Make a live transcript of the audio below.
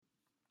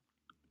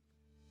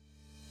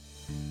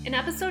In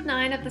episode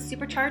 9 of the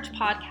Supercharged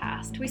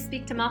Podcast, we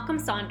speak to Malcolm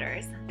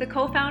Saunders, the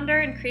co-founder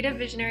and creative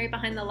visionary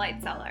behind the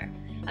Light Cellar,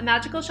 a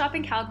magical shop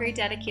in Calgary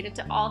dedicated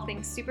to all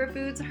things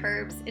superfoods,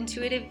 herbs,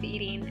 intuitive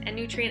eating, and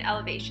nutrient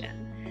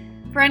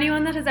elevation. For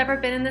anyone that has ever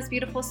been in this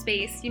beautiful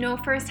space, you know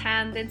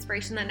firsthand the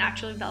inspiration that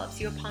naturally envelops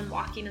you upon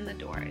walking in the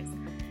doors.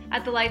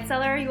 At the Light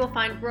Cellar, you will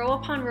find row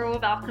upon row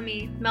of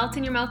alchemy,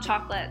 melt-in-your-mouth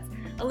chocolates,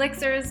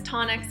 elixirs,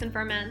 tonics, and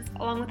ferments,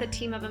 along with a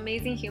team of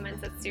amazing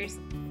humans that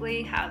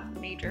seriously have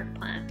major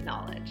plant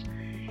knowledge.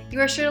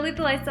 You are surely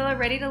the Light Cellar,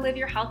 ready to live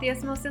your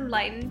healthiest, most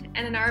enlightened,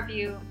 and in our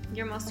view,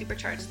 your most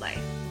supercharged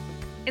life.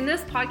 In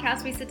this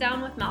podcast, we sit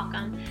down with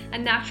Malcolm, a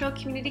natural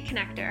community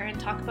connector, and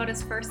talk about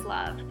his first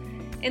love.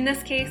 In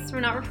this case, we're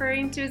not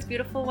referring to his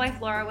beautiful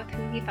wife Laura, with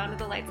whom he founded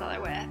the Light Cellar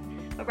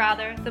with, but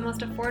rather the most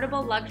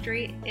affordable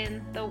luxury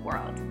in the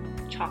world,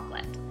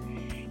 chocolate.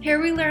 Here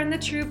we learn the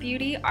true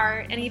beauty,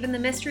 art, and even the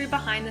mystery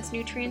behind this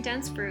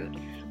nutrient-dense fruit.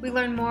 We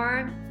learn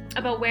more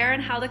about where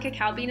and how the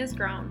cacao bean is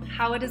grown,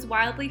 how it is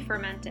wildly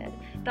fermented,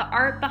 the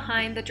art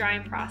behind the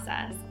drying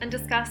process, and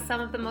discuss some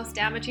of the most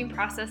damaging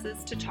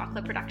processes to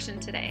chocolate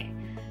production today.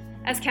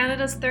 As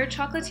Canada's third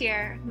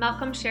chocolatier,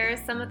 Malcolm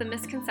shares some of the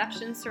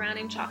misconceptions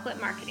surrounding chocolate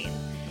marketing,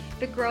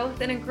 the growth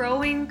in a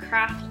growing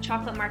craft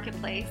chocolate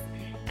marketplace,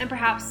 and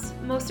perhaps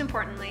most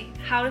importantly,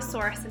 how to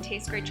source and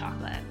taste great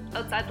chocolate,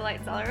 outside the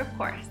Light Cellar, of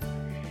course.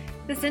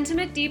 This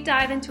intimate deep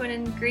dive into an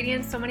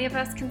ingredient so many of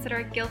us consider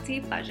a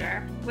guilty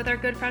pleasure with our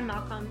good friend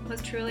Malcolm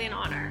was truly an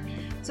honor.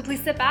 So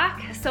please sit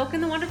back, soak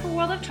in the wonderful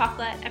world of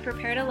chocolate, and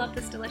prepare to love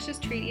this delicious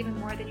treat even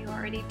more than you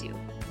already do.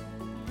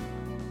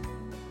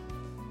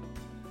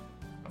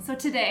 So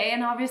today,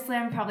 and obviously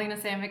I'm probably going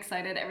to say I'm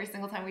excited every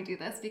single time we do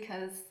this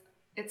because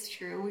it's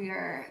true, we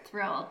are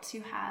thrilled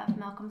to have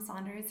Malcolm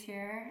Saunders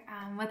here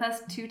with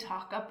us to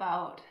talk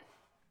about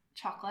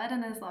chocolate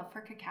and his love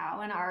for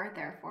cacao and our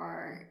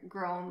therefore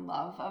grown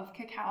love of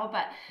cacao.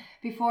 But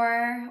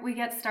before we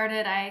get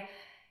started,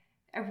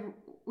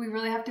 we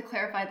really have to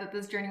clarify that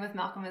this journey with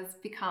Malcolm has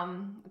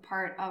become a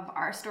part of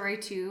our story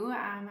too.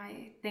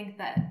 I think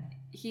that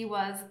he's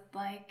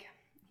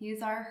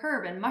our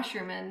herb and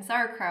mushroom and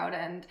sauerkraut,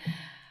 and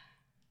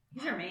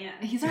he's our man.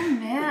 He's our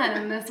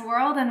man in this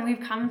world, and we've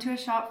come to a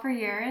shop for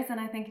years, and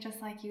I think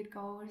just like you'd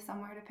go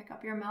somewhere to pick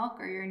up your milk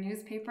or your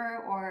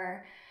newspaper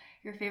or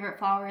your favorite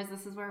flowers,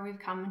 this is where we've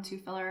come to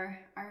fill our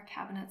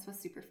cabinets with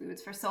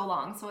superfoods for so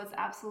long. So it's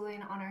absolutely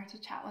an honor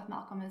to chat with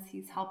Malcolm, as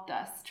he's helped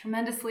us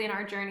tremendously in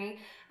our journey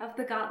of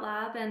the Got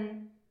Lab.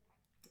 And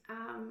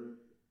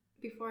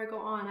before I go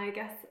on,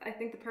 I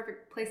think the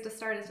perfect place to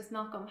start is just,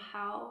 Malcolm,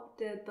 how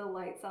did the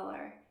Light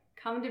Cellar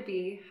come to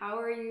be? How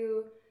are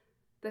you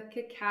the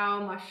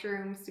cacao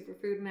mushroom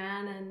superfood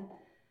man?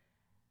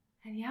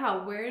 And yeah,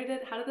 how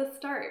did this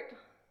start?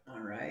 All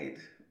right.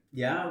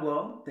 Yeah,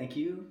 well, thank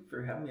you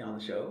for having me on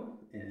the show.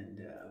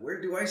 And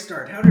where do I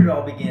start? How did it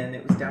all begin?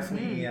 It was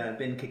definitely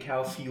been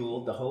cacao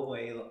fueled the whole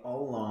way,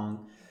 all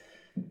along.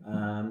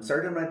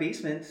 Started in my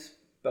basement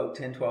about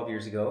 10, 12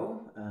 years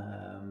ago.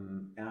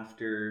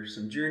 After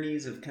some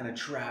journeys of kind of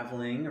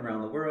traveling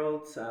around the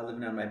world,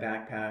 living on my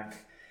backpack,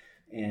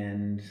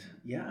 and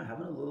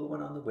having a little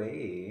one on the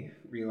way,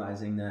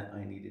 realizing that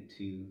I needed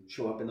to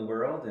show up in the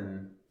world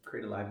and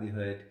create a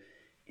livelihood.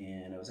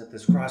 And I was at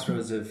this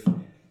crossroads of,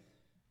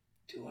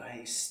 do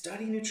I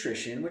study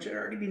nutrition, which I'd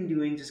already been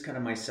doing, just kind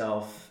of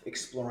myself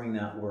exploring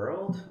that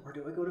world, or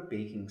do I go to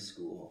baking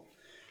school?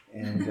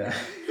 And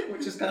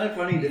which is kind of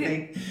funny to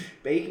think,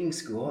 baking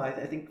school. I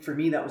think for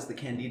me that was the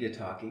Candida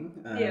talking.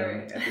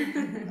 Right.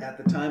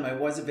 At the time, I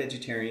was a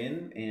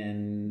vegetarian,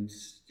 and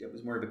I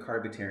was more of a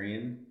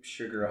carbitarian,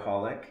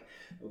 sugaraholic,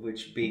 of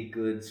which baked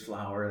goods,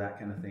 flour, that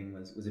kind of thing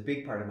was a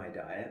big part of my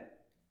diet.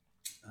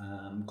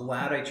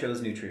 Glad I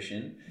chose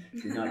nutrition,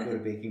 did not go to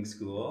baking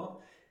school.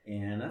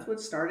 And that's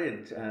what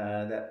started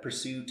that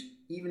pursuit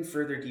even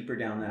further, deeper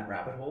down that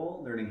rabbit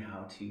hole, learning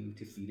how to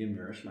feed and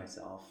nourish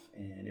myself.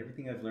 And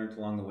everything I've learned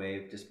along the way,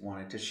 I've just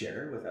wanted to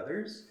share with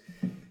others.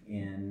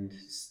 And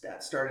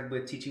that started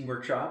with teaching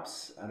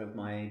workshops out of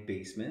my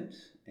basement.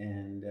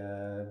 And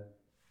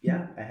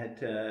I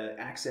had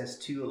access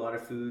to a lot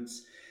of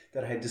foods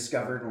that I had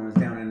discovered when I was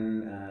down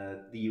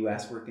in the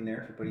U.S. working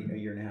there for about a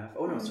year and a half.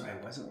 Oh, no, sorry,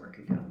 I wasn't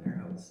working down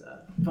there. I was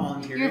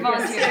volunteering. You're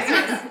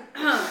volunteering.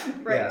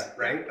 Right. Yeah,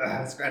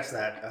 right? Scratch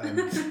that.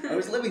 I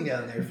was living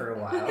down there for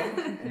a while.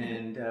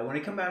 And when I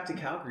come back to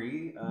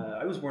Calgary,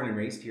 I was born and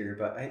raised here,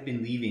 but I had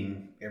been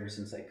leaving ever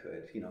since I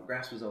could. You know,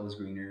 grass was always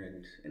greener,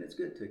 and it's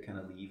good to kind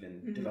of leave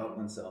and develop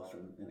oneself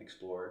and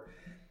explore.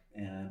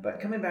 But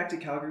coming back to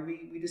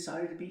Calgary, we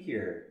decided to be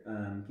here.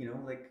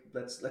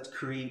 Let's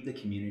create the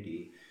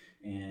community.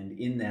 And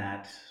in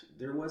that,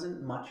 there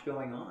wasn't much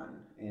going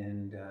on.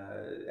 And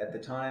at the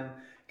time,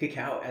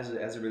 cacao,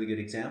 as a really good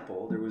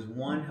example, there was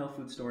one health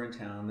food store in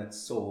town that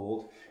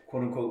sold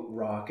quote unquote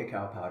raw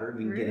cacao powder.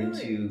 We can get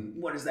into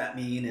what does that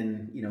mean,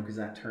 and because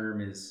that term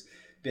has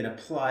been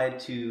applied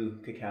to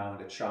cacao and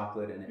to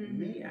chocolate, and it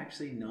may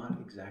actually not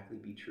exactly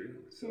be true.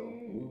 So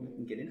we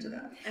can get into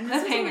that. And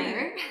this was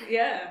only,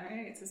 yeah,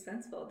 right. It's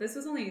suspenseful. This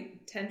was only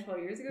 10, 12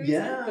 years ago.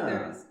 Yeah. But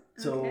there was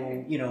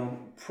So, you know,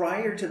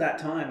 prior to that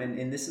time,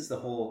 and this is the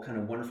whole kind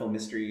of wonderful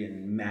mystery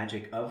and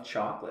magic of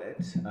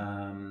chocolate,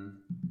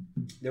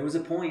 there was a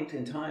point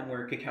in time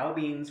where cacao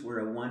beans were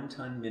a 1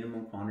 ton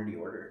minimum quantity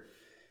order,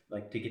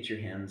 like to get your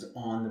hands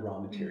on the raw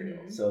material.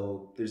 Mm-hmm.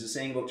 So there's a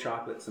saying about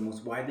chocolate, it's the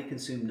most widely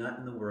consumed nut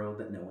in the world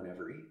that no one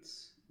ever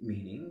eats.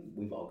 Meaning,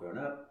 we've all grown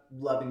up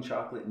loving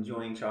chocolate,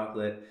 enjoying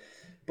chocolate.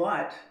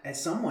 But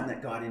as someone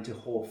that got into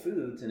whole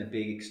foods in a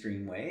big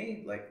extreme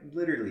way, like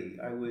literally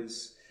I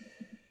was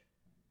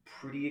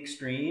pretty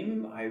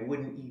extreme. I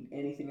wouldn't eat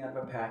anything out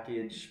of a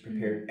package,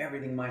 prepared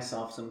everything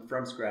myself, some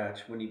from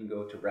scratch, wouldn't even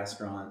go to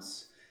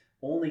restaurants.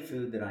 Only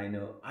food that I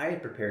know I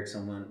had prepared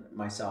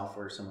myself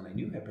or someone I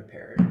knew had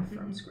prepared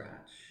from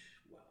scratch.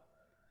 Well,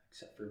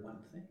 except for one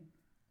thing.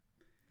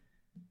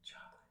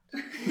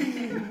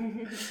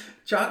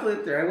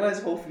 Chocolate, there I was,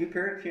 whole food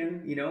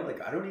Puritan, you know,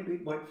 like I don't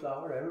eat white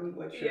flour, I don't eat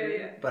white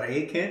sugar, but I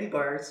ate candy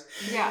bars.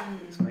 Yeah.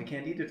 It's my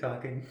candida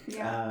talking.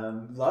 Yeah.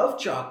 Loved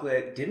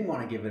chocolate, didn't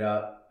want to give it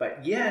up,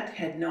 but yet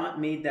had not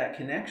made that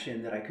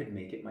connection that I could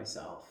make it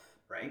myself,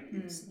 right?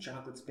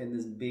 Chocolate's been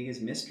this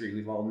biggest mystery.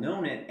 We've all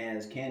known it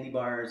as candy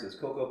bars, as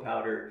cocoa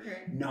powder,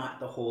 not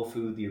the whole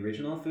food, the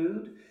original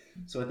food.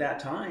 So at that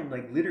time,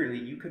 like literally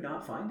you could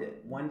not find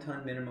it. 1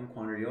 ton minimum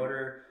quantity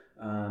order.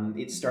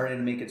 It started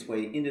to make its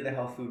way into the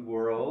health food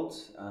world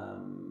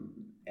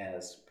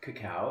as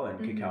cacao, and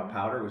cacao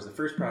powder was the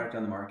first product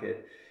on the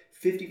market.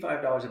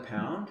 $55 a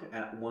pound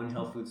at one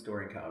health food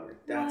store in Calgary.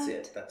 That's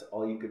it. That's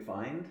all you could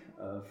find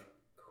of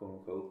quote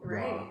unquote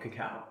raw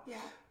cacao.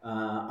 Yeah.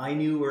 I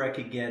knew where I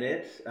could get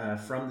it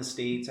from the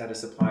States at a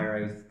supplier. I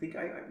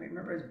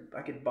remember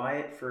I could buy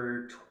it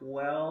for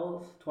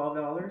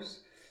 $12.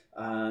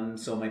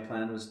 So my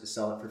plan was to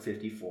sell it for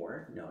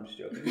 $54. No, I'm just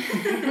joking.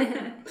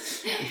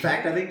 In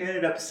fact, I think I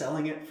ended up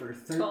selling it for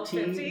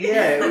 $13.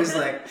 Yeah, it was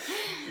like,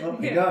 oh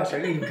my gosh, I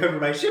didn't even cover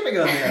my shipping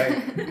on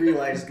there. I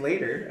realized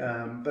later.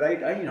 But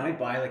I'd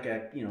buy like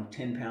a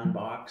 10-pound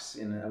box,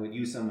 and I would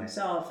use some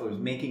myself. I was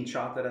making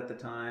chocolate at the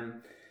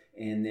time,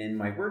 and then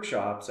my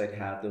workshops, I'd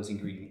have those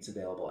ingredients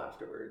available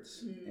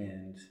afterwards.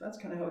 And that's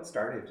kind of how it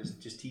started.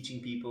 Just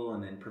teaching people,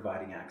 and then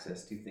providing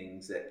access to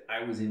things that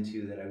I was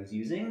into, that I was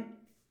using,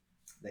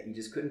 that you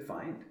just couldn't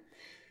find,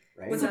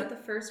 right? Was that the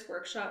first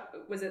workshop?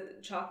 Was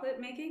it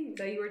chocolate making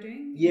that you were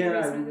doing?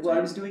 Yeah, well,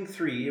 I was doing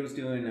 3. I was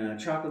doing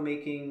chocolate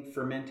making,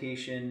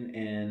 fermentation,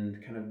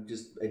 and kind of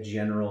just a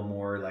general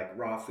more like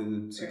raw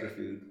food,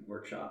 superfood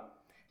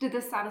workshop. Did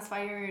this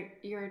satisfy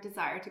your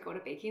desire to go to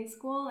baking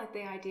school? Like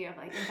the idea of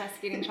like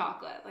investigating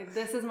chocolate, like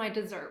this is my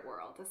dessert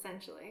world,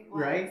 essentially.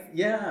 Right?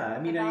 Yeah.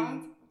 I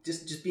mean,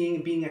 just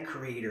being a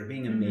creator,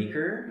 being a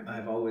maker.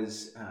 I've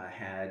always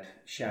had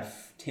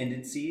chef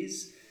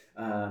tendencies.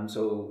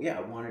 So yeah,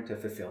 I wanted to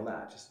fulfill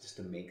that, just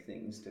to make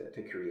things,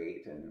 to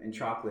create, and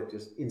chocolate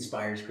just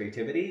inspires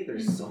creativity.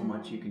 There's so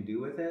much you can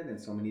do with it,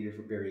 and so many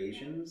different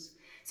variations.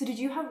 So did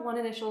you have one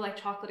initial like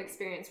chocolate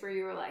experience where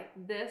you were like,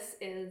 this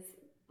is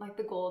like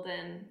the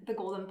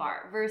golden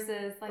bar,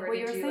 versus like what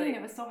you were saying,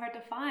 it was so hard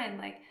to find,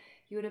 like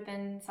you would have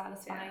been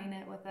satisfying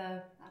it with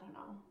a, I don't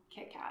know,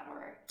 Kit Kat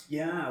or...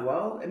 Yeah,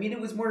 well, I mean, it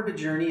was more of a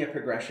journey, a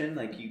progression.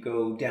 Like you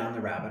go down the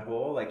rabbit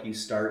hole, like you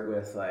start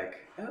with like,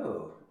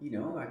 oh,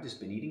 I've just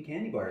been eating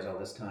candy bars all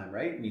this time,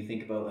 right? And you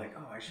think about like,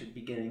 oh, I should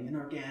be getting an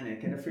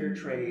organic and a fair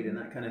trade and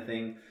that kind of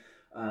thing.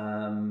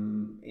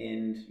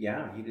 And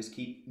yeah, you just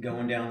keep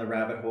going down the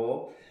rabbit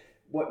hole.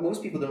 What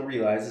most people don't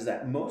realize is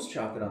that most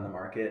chocolate on the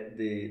market,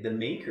 the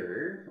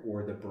maker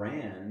or the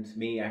brand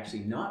may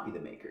actually not be the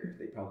maker.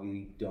 They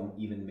probably don't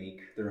even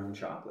make their own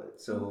chocolate.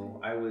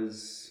 So I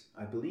was,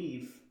 I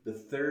believe, the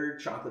 3rd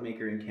chocolate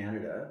maker in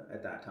Canada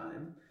at that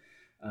time.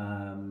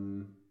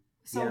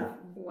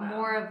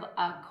 More of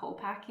a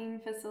co-packing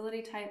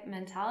facility type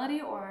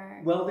mentality,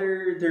 or? Well,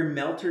 they're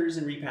melters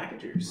and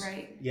repackagers.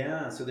 Right.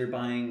 Yeah, so they're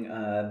buying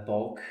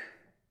bulk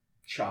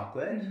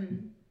chocolate,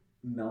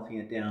 melting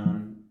it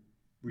down,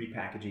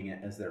 repackaging it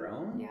as their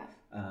own,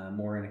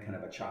 more in a kind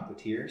of a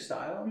chocolatier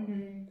style.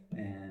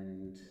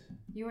 And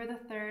you were the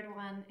 3rd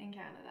one in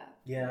Canada.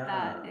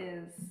 Yeah,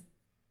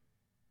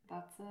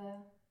 that's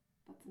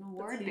an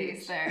award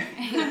base there.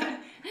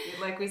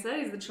 Like we said,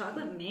 he's the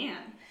chocolate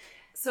man.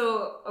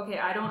 So okay,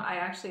 I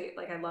actually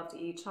like, I love to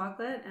eat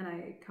chocolate, and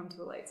I come to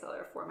the Light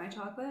Cellar for my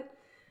chocolate.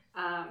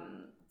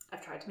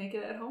 I've tried to make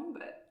it at home,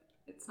 but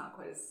it's not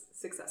quite as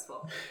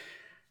successful.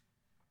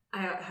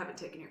 I haven't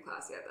taken your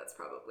class yet. That's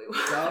probably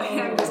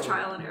why. I'm just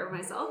trial and error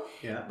myself.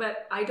 Yeah.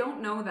 But I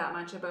don't know that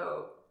much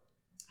about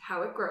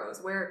how it grows,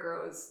 where it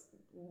grows,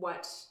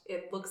 what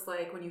it looks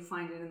like when you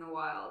find it in the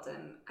wild.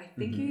 And I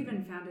think you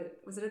even found it,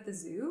 was it at the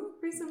zoo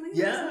recently?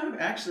 Yeah,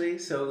 actually.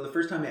 So the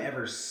first time I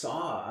ever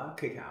saw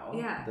cacao,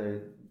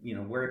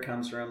 where it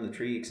comes from, the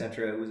tree,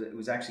 etc., it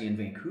was actually in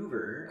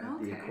Vancouver at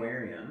the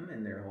aquarium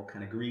in their whole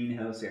kind of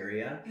greenhouse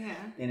area. Yeah.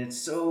 And it's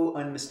so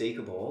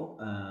unmistakable.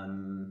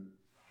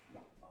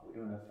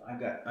 I've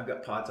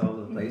got pots all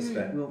over the place,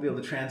 but we won't be able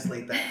to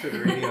translate that for the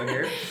radio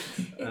here.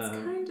 It's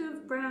kind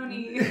of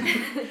brownie.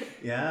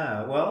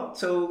 Yeah, well,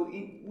 so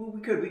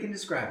we can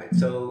describe it.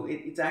 So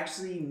it's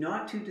actually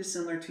not too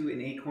dissimilar to an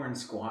acorn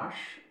squash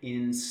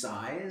in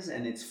size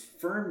and its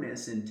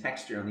firmness and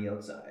texture on the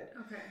outside.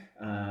 Okay.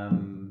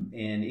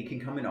 And it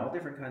can come in all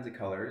different kinds of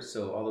colors,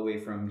 so all the way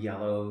from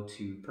yellow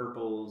to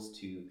purples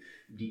to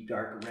deep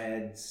dark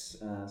reds,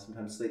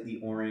 sometimes slightly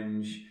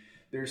orange.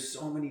 There's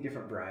so many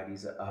different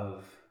varieties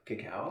of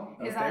cacao.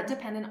 Is that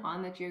dependent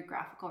on the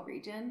geographical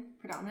region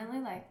predominantly?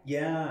 Like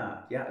yeah,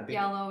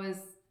 yellow is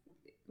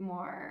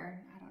more,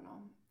 I don't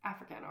know,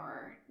 African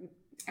or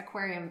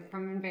aquarium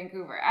from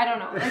Vancouver. I don't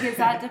know. Like is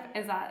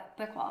that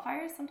the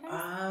qualifiers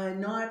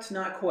sometimes?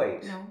 Not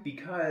quite. No?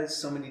 Because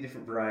so many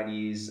different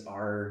varieties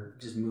are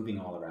just moving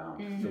all around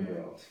the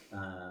world.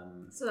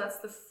 So that's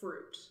the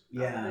fruit of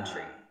the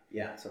tree.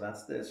 Yeah, so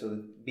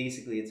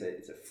basically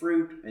it's a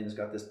fruit, and it's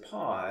got this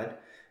pod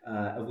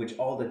of which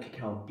all the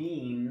cacao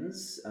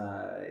beans,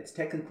 it's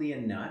technically a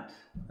nut,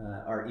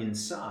 are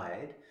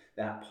inside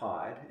that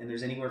pod, and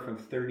there's anywhere from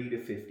 30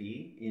 to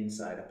 50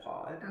 inside a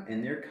pod,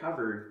 and they're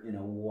covered in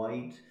a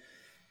white,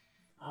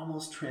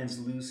 almost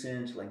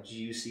translucent, like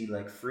juicy,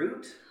 like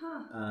fruit,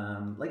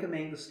 like a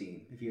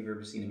mangosteen. If you've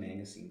ever seen a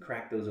mangosteen,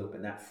 crack those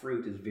open. That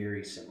fruit is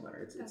very similar.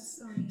 It's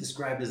so neat.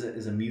 Described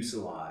as a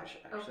mucilage,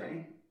 actually.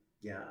 Okay.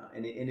 Yeah,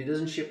 and it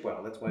doesn't ship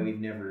well. That's why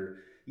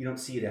you don't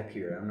see it up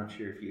here. I'm not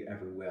sure if you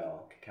ever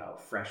will.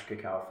 Fresh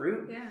cacao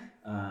fruit.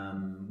 Yeah.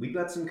 We've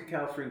got some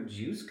cacao fruit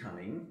juice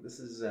coming. This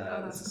is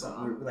cool.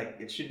 something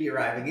it should be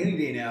arriving any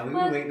day now. We've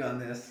been waiting on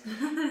this.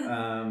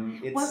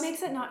 What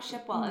makes it not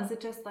ship well? Is it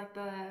just like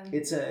the?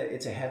 It's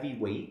a heavy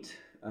weight,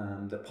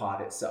 the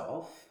pod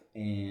itself,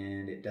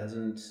 and it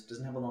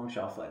doesn't have a long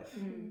shelf life.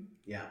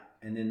 Yeah,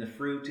 and then the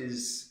fruit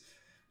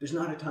there's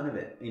not a ton of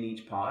it in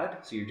each pod,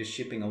 so you're just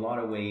shipping a lot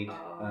of weight.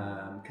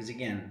 Because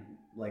again,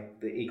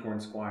 like the acorn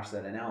squash,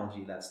 that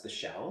analogy, that's the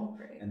shell,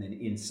 right. And then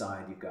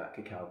inside you've got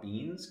cacao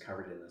beans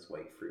covered in this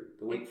white fruit.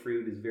 The white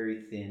fruit is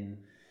very thin,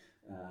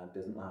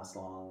 doesn't last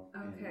long.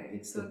 Okay. And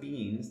it's the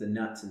beans, the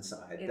nuts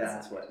inside.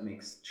 That's what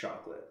makes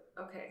chocolate.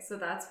 Okay,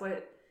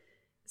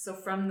 so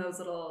from those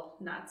little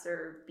nuts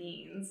or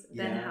beans,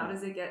 then how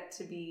does it get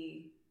to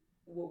be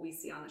what we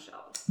see on the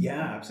shelves?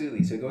 Yeah,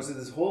 absolutely. So it goes through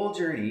this whole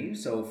journey.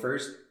 So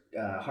first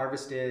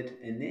harvested,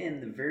 and then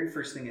the very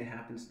first thing that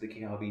happens to the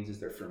cacao beans is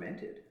they're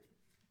fermented.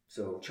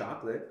 So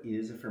chocolate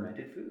is a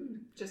fermented food.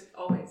 Just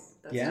always.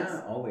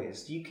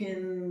 Always. You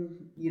can,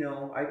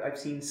 I've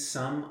seen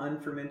some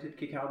unfermented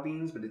cacao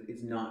beans, but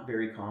it's not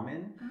very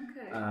common.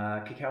 Okay.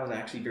 Cacao is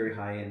actually very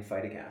high in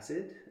phytic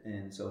acid.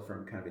 And so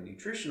from kind of a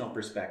nutritional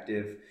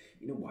perspective,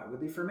 why would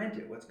they ferment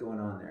it? What's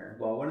going on there?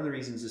 Well, one of the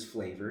reasons is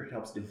flavor. It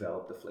helps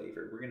develop the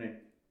flavor. We're going to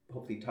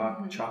hopefully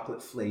talk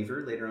chocolate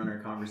flavor later on in our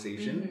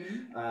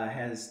conversation.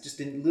 Has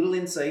just a little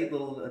insight,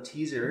 a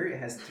teaser. It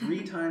has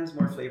 3 times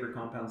more flavor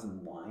compounds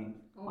than wine.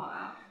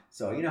 Wow.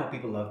 So how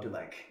people love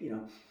to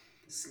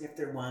sniff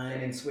their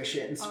wine and swish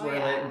it and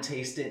swirl it and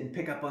taste it and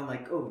pick up on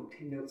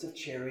notes of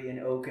cherry and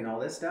oak and all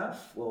this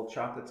stuff. Well,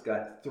 chocolate's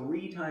got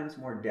 3 times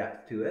more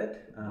depth to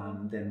it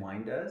than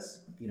wine does,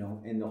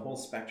 and the whole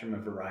spectrum of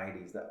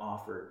varieties that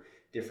offer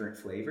different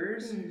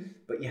flavors,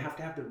 but you have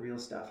to have the real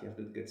stuff. You have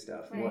the good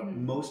stuff. Right. What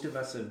most of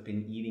us have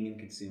been eating and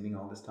consuming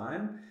all this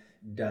time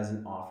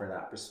doesn't offer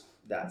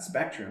that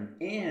spectrum,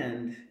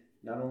 and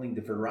not only the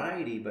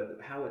variety, but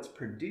how it's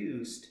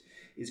produced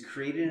is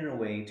created in a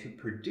way to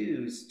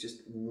produce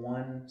just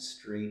one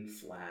straight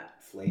flat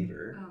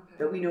flavor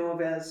that we know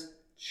of as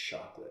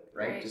chocolate,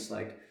 right? Just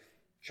like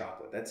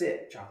chocolate, that's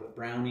it. Chocolate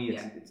brownie,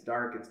 it's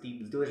dark, it's deep,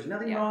 it's delicious.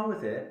 Nothing wrong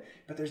with it,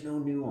 but there's no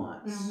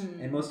nuance.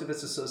 And most of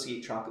us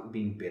associate chocolate with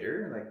being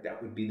bitter, like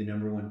that would be the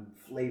number one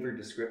flavor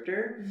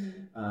descriptor.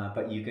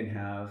 But you can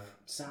have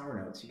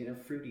sour notes, you can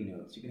have fruity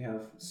notes, you can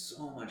have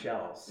so much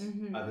else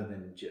other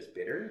than just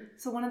bitter.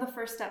 So one of the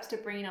first steps to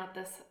bringing out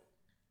this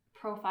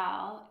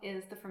profile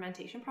is the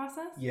fermentation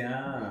process.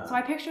 Yeah. So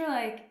I picture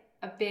like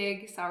a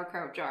big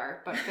sauerkraut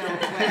jar, but filled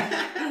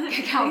with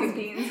cacao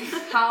beans.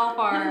 How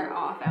far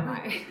off am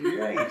I?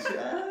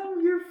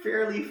 Right. You're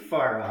fairly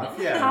far off.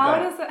 Yeah.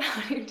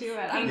 How do you do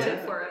it? Paint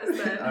it for us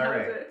then. All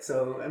right.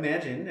 So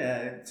imagine,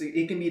 so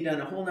it can be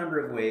done a whole number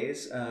of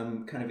ways,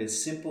 kind of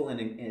as simple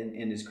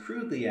and as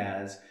crudely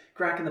as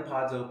cracking the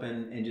pods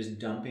open and just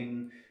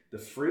dumping the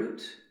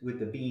fruit with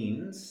the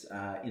beans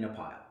in a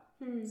pile.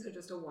 So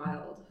just a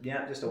wild.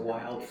 Yeah, just a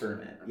wild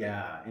ferment. Okay.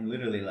 Yeah, and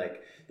literally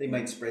they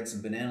might spread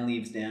some banana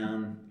leaves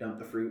down, dump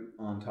the fruit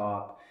on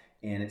top,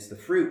 and it's the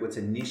fruit what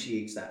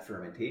initiates that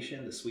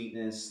fermentation, the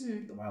sweetness,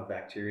 the wild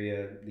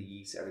bacteria, the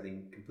yeast,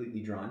 everything completely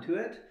drawn to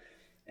it,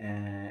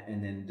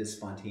 and then this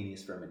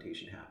spontaneous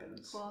fermentation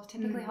happens. Well,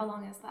 typically how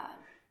long is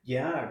that?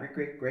 Yeah,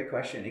 great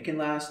question. It can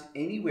last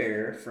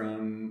anywhere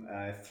from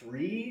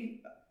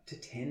 3 to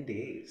 10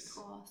 days.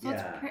 Cool. So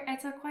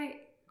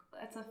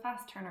it's a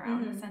fast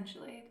turnaround,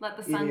 essentially. Let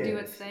the sun do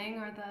its thing,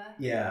 or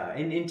the... Yeah,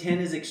 and 10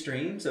 is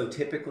extreme, so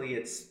typically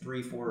it's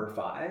 3, 4, or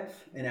 5.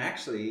 And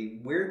actually,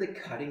 where the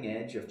cutting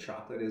edge of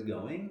chocolate is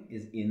going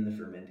is in the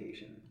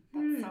fermentation.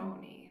 That's so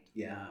neat.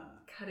 Yeah.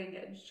 Cutting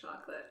edge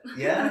chocolate.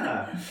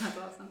 Yeah. That's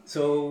awesome.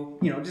 So,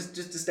 just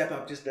to step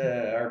up just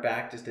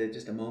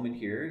a moment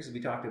here, because we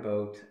talked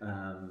about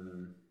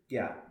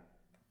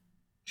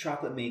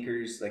chocolate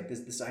makers, like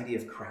this idea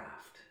of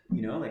craft.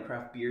 Like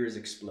craft beer is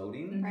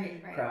exploding.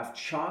 Right. Craft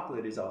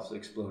chocolate is also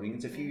exploding.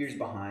 It's a few years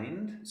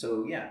behind.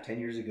 So 10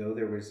 years ago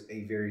there was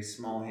a very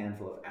small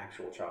handful of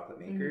actual chocolate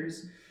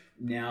makers.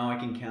 Now I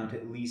can count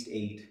at least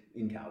 8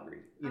 in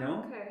Calgary.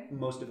 Okay.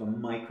 Most of them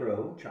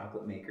micro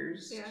chocolate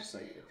makers. Yeah. Just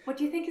like, what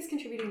do you think is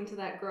contributing to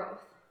that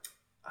growth?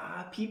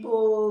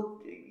 People,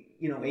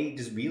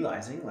 just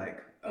realizing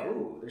like,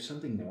 oh, there's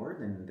something more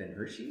than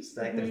Hershey's.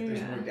 Like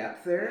there's more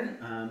depth there.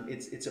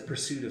 It's a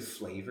pursuit of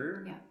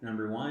flavor. Yeah.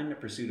 Number one, a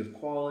pursuit of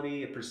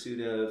quality, a pursuit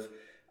of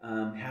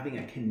having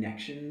a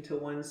connection to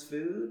one's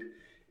food,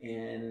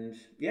 and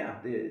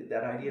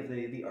that idea of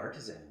the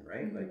artisan,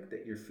 right? Like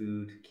that your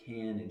food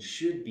can and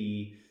should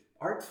be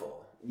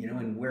artful.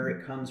 And where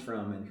it comes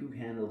from and who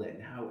handled it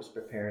and how it was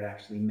prepared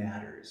actually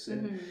matters.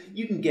 And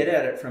you can get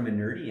at it from a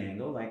nerdy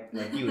angle, like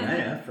you and I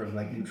have, from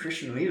like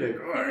nutritionally, like,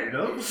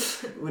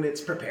 when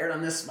it's prepared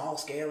on this small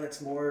scale,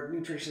 it's more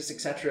nutritious,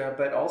 etc.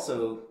 But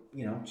also,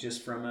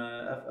 just from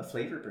a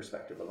flavor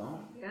perspective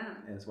alone,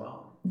 as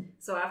well.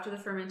 So after the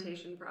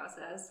fermentation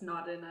process,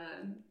 not in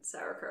a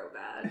sauerkraut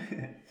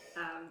bag,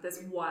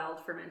 this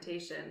wild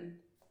fermentation.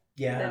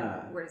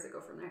 Then where does it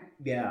go from there?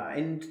 Yeah,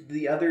 and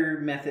the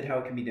other method how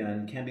it can be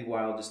done can be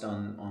wild just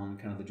on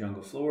kind of the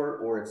jungle floor,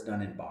 or it's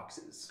done in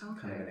boxes,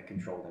 kind of in a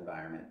controlled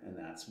environment. And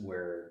that's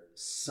where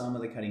some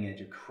of the cutting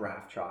edge of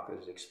craft chocolate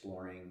is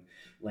exploring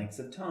lengths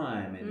of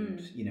time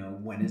and,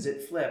 when is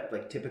it flipped?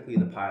 Like typically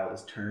the pile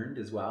is turned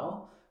as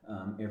well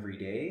every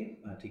day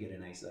to get a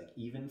nice like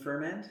even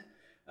ferment.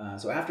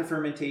 So after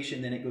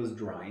fermentation, then it goes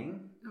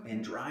drying.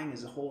 And drying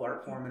is a whole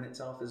art form in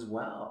itself as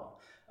well.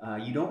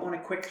 You don't want a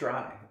quick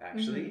dry,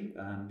 actually,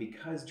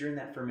 because during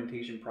that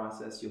fermentation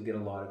process, you'll get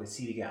a lot of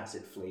acetic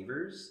acid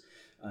flavors.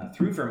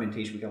 Through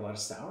fermentation, we get a lot of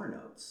sour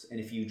notes. And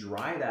if you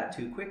dry that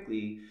too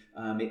quickly,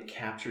 it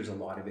captures a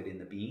lot of it in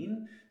the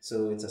bean.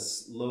 So it's a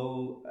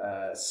slow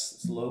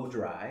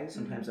dry,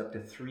 sometimes up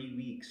to 3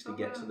 weeks to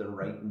get to the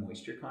right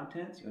moisture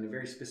content. You want a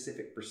very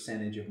specific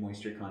percentage of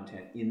moisture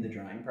content in the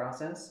drying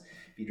process.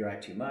 If you dry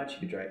it too much,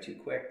 if you dry it too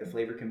quick, the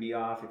flavor can be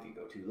off. If you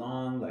go too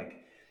long,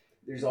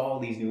 there's all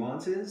these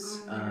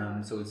nuances.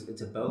 So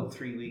it's about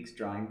 3 weeks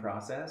drying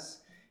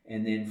process.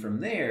 And then from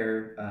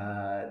there,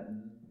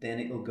 then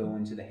it will go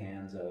into the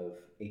hands of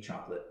a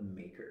chocolate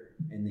maker.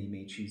 And they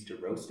may choose to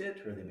roast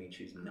it or they may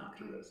choose not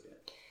to roast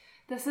it.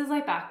 This is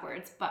like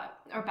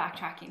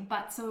backtracking.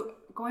 But so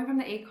going from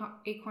the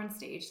acorn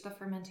stage, the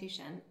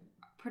fermentation,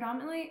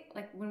 predominantly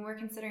like when we're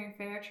considering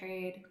fair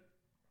trade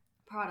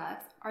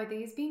products, are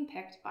these being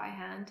picked by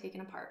hand,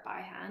 taken apart by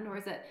hand? Or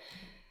is it,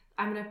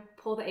 I'm going to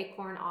pull the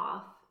acorn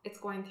off, it's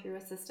going through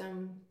a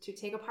system to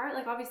take apart?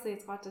 Like obviously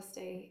it's got to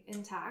stay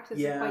intact.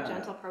 It's a quite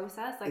gentle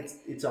process. Like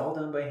it's all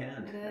done by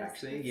hand,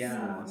 actually.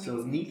 It's so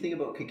neat thing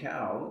about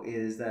cacao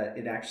is that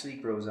it actually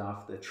grows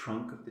off the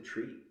trunk of the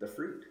tree, the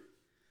fruit.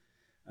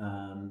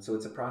 So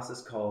it's a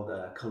process called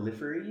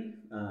chocolatier,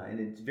 and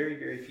it's very,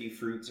 very few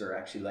fruits are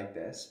actually like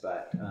this,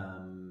 but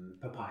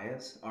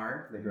papayas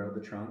they grow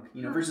the trunk,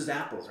 versus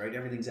apples, right?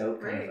 Everything's out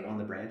kind of on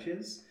the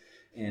branches.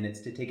 And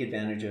it's to take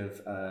advantage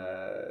of,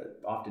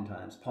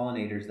 oftentimes,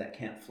 pollinators that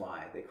can't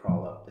fly. They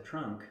crawl up the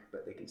trunk,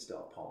 but they can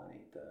still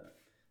pollinate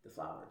the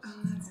flowers.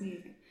 Oh, that's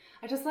amazing.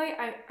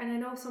 I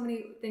know so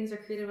many things are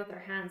created with our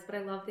hands, but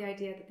I love the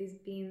idea that these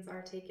beans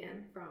are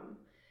taken from,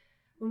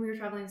 when we were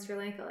traveling in Sri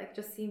Lanka, like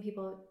just seeing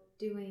people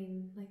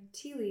doing like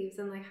tea leaves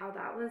and like how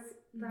that was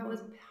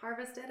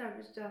harvested. I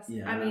was just,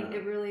 I mean,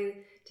 it really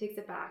takes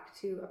it back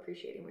to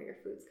appreciating where your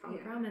foods come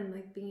from, and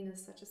like bean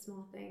is such a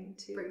small thing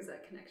to brings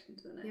that connection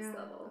to the next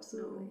level.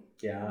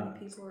 Absolutely. How many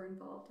people are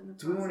involved in the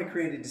process. So we want to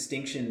create a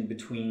distinction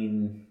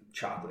between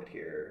chocolate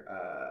here.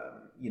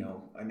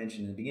 I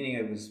mentioned in the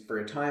beginning, for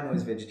a time I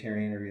was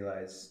vegetarian. I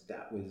realized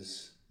that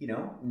was,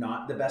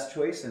 not the best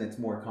choice, and it's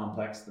more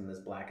complex than this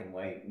black and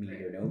white meat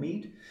or no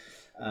meat.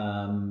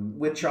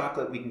 With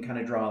chocolate, we can kind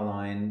of draw a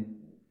line.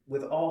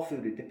 With all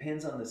food, it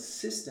depends on the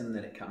system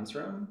that it comes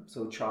from.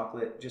 So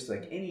chocolate, just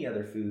like any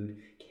other food,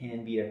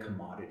 can be a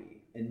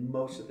commodity. And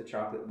most of the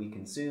chocolate we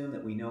consume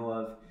that we know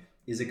of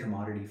is a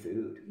commodity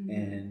food.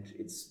 And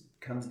it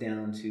comes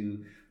down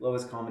to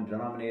lowest common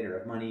denominator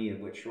of money,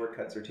 of which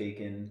shortcuts are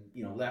taken,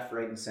 left,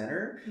 right, and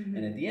center.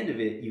 And at the end of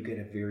it, you get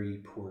a very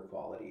poor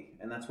quality.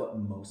 And that's what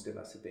most of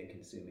us have been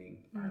consuming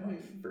our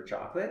life for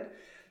chocolate.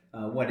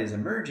 What is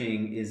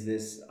emerging is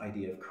this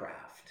idea of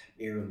craft,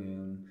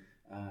 heirloom,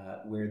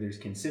 where there's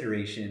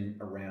consideration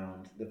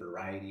around the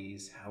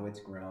varieties, how it's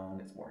grown.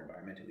 It's more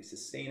environmentally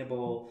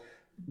sustainable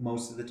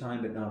most of the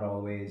time, but not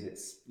always.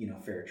 It's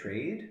fair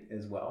trade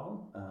as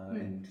well,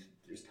 and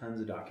there's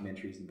tons of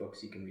documentaries and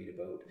books you can read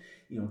about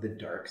the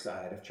dark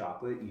side of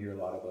chocolate. You hear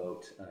a lot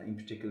about, in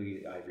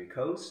particularly Ivory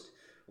Coast,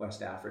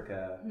 West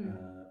Africa,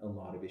 a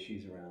lot of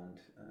issues around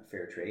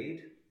fair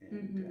trade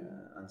and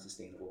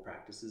unsustainable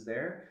practices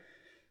there.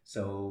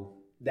 So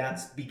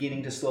that's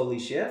beginning to slowly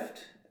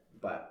shift.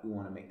 but we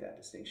want to make that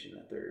distinction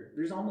that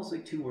there's almost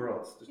like two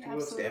worlds. There's two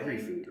worlds to every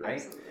food,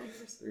 right? Absolutely.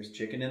 There's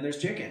chicken and there's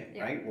chicken,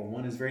 right? Well,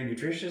 one is very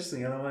nutritious,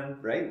 the other one,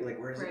 right? Like,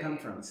 where does it come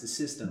from? It's the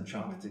system.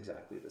 Chocolate's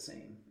exactly the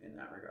same in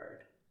that regard.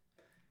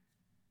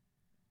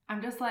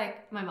 I'm just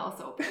like, my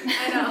mouth's open.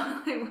 I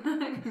know.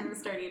 I'm going to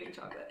start eating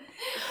chocolate.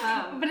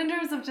 But in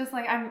terms of just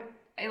like, I'm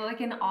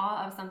like in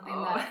awe of something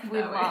that we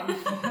love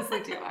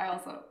mostly too. I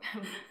also,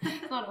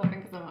 it's not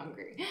open because I'm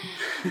hungry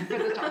for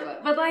the chocolate.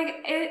 But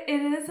like, it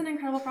is an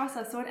incredible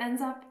process. So it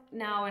ends up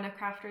now in a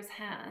crafter's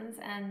hands.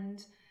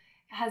 And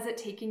has it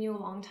taken you a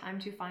long time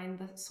to find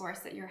the source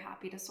that you're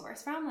happy to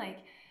source from? Like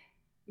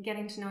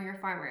getting to know your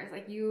farmers.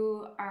 Like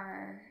you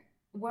are,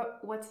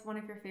 what's one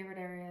of your favorite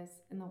areas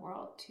in the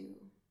world to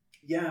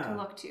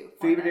look to?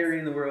 Favorite area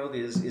in the world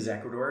is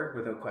Ecuador,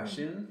 without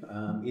question.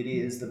 It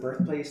is the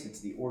birthplace.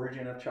 It's the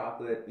origin of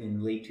chocolate.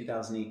 In late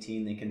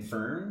 2018, they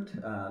confirmed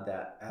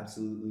that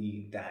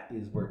absolutely that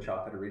is where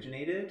chocolate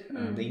originated.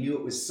 They knew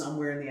it was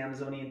somewhere in the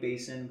Amazonian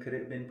basin. Could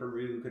have been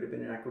Peru, could have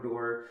been in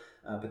Ecuador,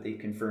 but they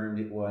confirmed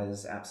it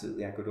was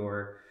absolutely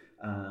Ecuador.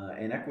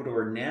 And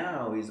Ecuador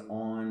now is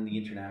on the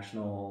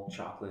international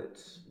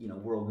chocolate,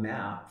 world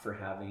map for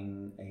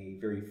having a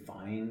very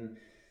fine,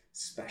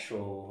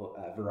 special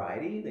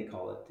variety. They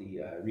call it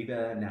the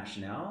Riba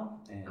Nacional,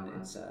 and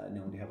it's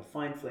known to have a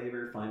fine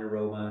flavor, fine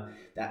aroma.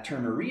 That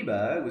term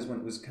Ariba was when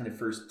it was kind of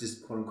first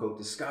quote unquote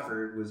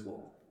discovered, was,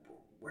 well,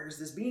 where's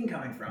this bean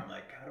coming from?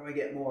 Like, how do I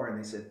get more?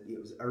 And they said it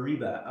was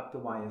Ariba up the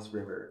Guayas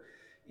River,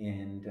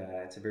 and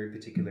it's a very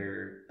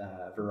particular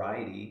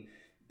variety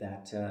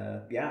that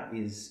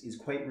is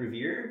quite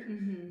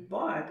revered,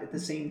 but at the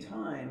same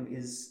time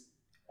is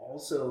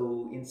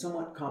also in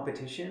somewhat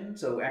competition.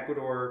 So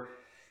Ecuador,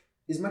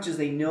 as much as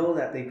they know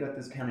that they've got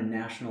this kind of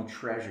national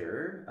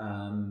treasure,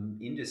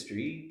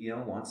 industry,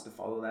 wants to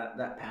follow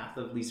that path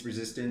of least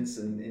resistance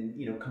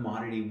and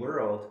commodity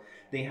world.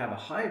 They have a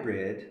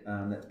hybrid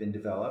that's been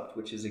developed,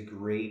 which is a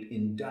great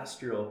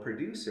industrial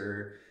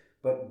producer,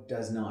 but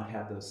does not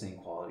have those same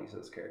qualities,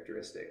 those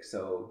characteristics.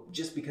 So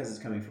just because it's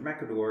coming from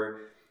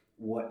Ecuador,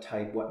 what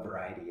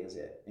variety is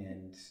it?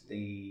 And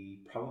they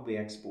probably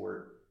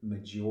export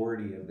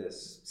majority of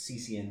this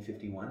CCN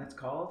 51, it's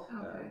called.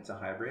 Okay. It's a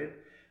hybrid.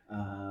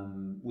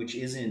 Which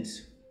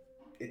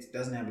it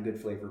doesn't have a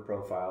good flavor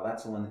profile.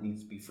 That's the one that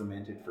needs to be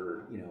fermented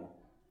for,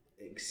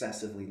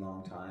 excessively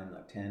long time,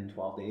 like 10,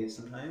 12 days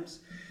sometimes,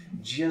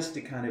 just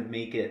to kind of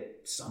make it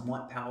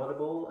somewhat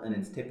palatable. And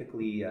it's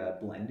typically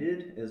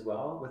blended as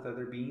well with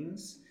other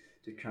beans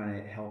to kind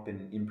of help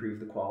and improve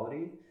the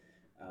quality.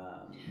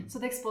 So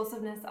the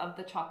explosiveness of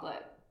the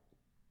chocolate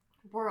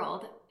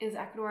world is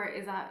Ecuador.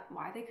 Is that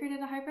why they created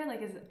a hybrid?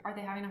 Like, are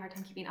they having a hard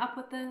time keeping up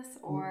with this,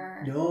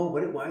 or no?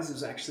 What it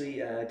was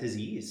actually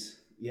disease.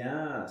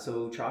 Yeah,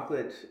 so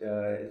chocolate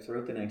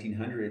throughout the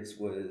 1900s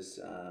was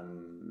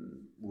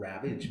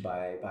ravaged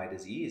by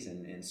disease,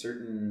 and in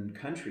certain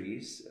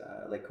countries,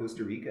 like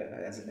Costa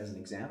Rica, as an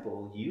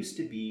example, used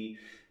to be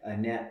a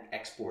net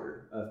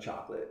exporter of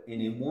chocolate,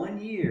 and in 1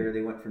 year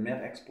they went from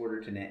net exporter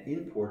to net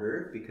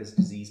importer because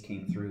disease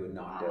came through and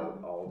knocked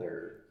out all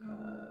their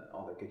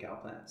cacao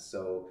plants.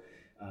 So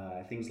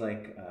things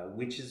like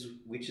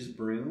witch's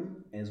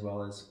broom, as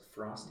well as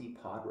frosty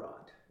pod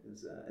rot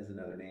is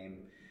another name.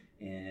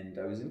 And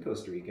I was in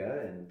Costa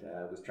Rica and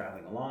was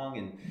traveling along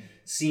and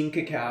seeing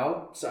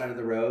cacao side of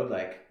the road,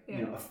 like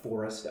a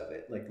forest of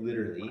it, like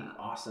literally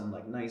awesome,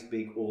 like nice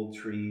big old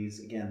trees.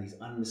 Again, these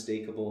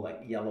unmistakable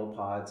like yellow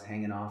pods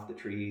hanging off the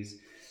trees.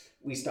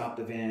 We stop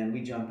the van,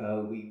 we jump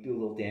out, we do a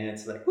little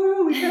dance, like,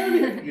 woo, we found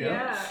it.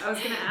 Yeah, I was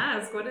gonna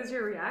ask, what is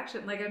your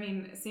reaction? Like, I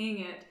mean,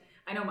 seeing it,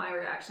 I know my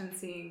reaction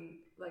seeing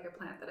like a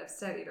plant that I've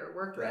studied or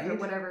worked with or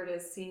whatever it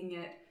is, seeing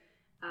it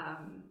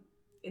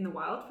in the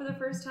wild for the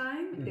first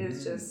time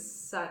is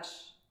just such,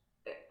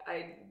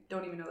 I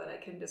don't even know that I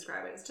can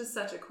describe it. It's just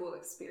such a cool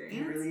experience.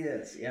 It really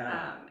is,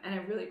 yeah. And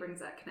it really brings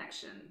that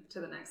connection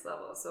to the next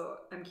level. So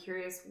I'm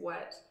curious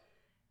what,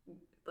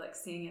 like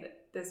seeing it at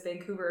this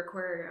Vancouver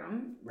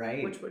aquarium,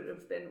 right, which would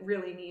have been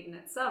really neat in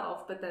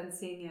itself, but then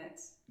seeing it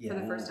for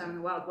the first time in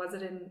the wild. Was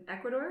it in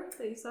Ecuador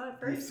that you saw it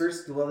first?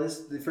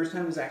 The first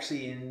time was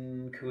actually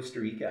in Costa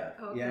Rica.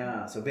 Okay.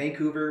 Yeah, so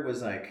Vancouver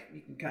was like,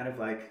 you can kind of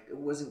like, it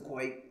wasn't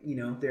quite,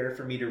 there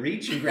for me to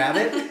reach and grab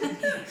it.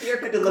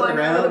 You're had to look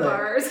around. The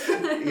bars.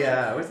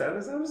 Yeah, I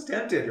was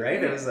tempted,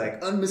 right? I was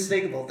like,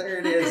 unmistakable, there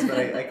it is, but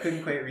I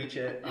couldn't quite reach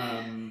it.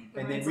 And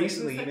then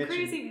recently you mentioned,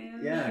 crazy, man.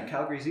 Yeah,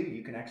 Calgary Zoo.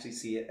 You can actually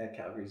see it at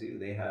Calgary Zoo.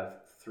 They have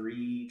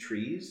 3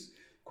 trees,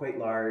 quite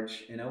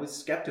large, and I was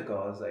skeptical.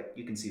 I was like,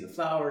 you can see the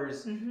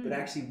flowers, but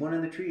actually one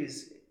of the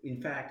trees,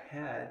 in fact,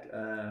 had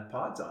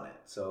pods on it.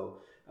 So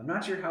I'm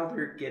not sure how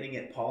they're getting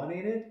it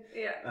pollinated.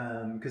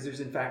 Yeah. Because there's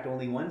in fact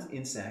only one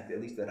insect,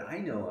 at least that I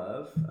know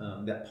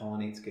of, that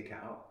pollinates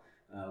cacao,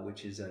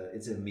 which is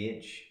it's a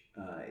midge.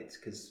 It's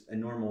because a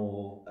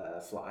normal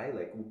fly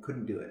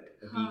couldn't do it.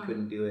 A bee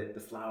couldn't do it.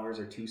 The flowers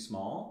are too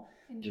small.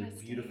 They're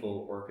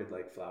beautiful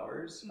orchid-like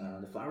flowers.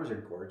 The flowers are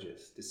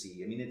gorgeous to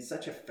see. I mean, it's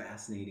such a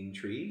fascinating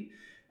tree.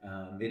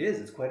 It is.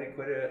 It's quite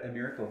a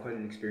miracle, quite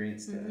an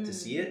experience to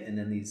see it. And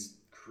then these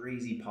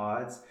crazy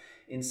pods.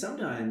 And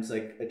sometimes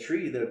like a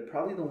tree,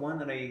 probably the one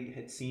that I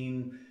had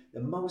seen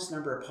the most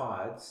number of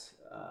pods,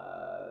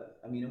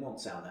 I mean, it won't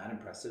sound that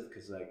impressive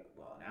because like,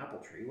 well, an apple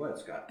tree,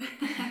 it's got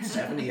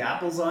 70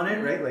 apples on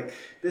it, right? Like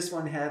this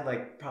one had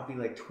like probably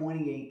like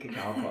 28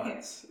 cacao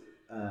pods.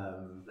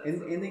 And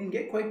they can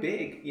get quite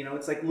big. You know,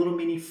 it's like little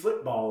mini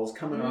footballs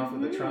coming off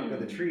of the trunk of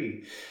the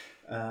tree.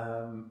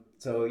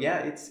 So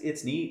yeah,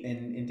 it's neat,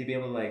 and to be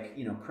able to like,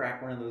 you know,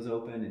 crack one of those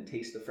open and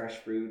taste the fresh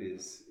fruit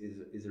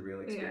is a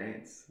real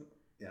experience.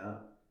 Yeah.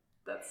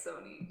 That's so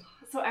neat.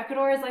 So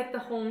Ecuador is like the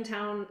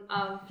hometown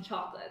of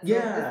chocolate. So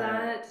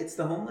yeah, it's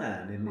the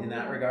homeland in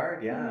that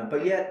regard. Yeah,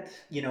 but yet,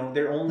 you know,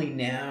 they're only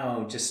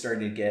now just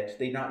starting to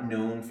they're not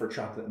known for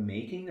chocolate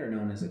making. They're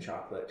known as a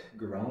chocolate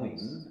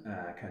growing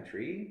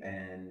country,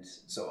 and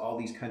so all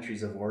these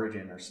countries of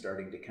origin are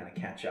starting to kind of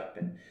catch up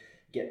and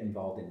get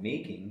involved in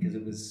making, because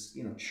it was,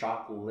 you know,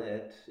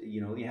 chocolate. You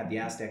know, you have the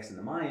Aztecs and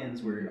the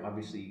Mayans were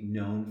obviously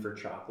known for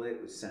chocolate.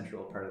 It was a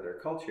central part of their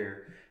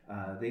culture.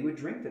 They would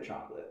drink the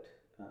chocolate.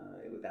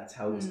 That's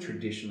how it was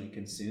traditionally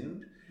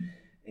consumed.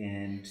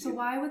 And so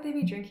why would they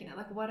be drinking it?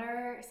 Like, what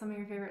are some of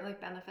your favorite like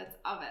benefits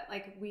of it?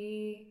 Like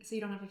so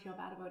you don't have to feel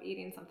bad about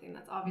eating something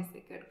that's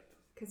obviously good.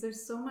 Because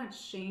there's so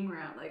much shame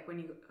around, like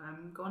when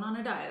I'm going on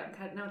a diet, I'm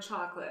cutting out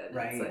chocolate.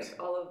 Right. It's like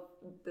all of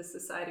the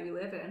society we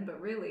live in, but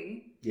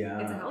really,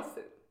 it's a health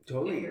food.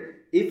 Totally.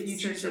 If you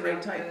choose the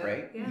right type,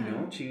 right? Yeah. You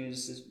know,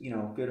 choose, you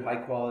know, good, high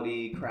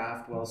quality,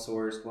 craft, well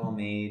sourced, well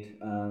made.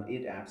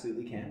 It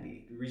absolutely can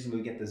be. The reason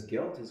we get this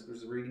guilt is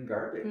because we're eating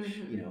garbage,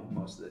 you know,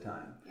 most of the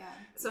time. Yeah.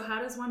 So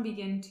how does one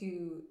begin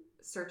to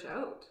search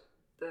out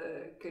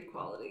the good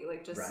quality?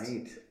 Like just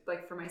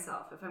like for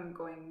myself, if I'm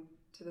going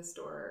to the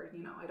store,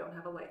 you know, I don't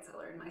have a Light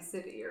Cellar in my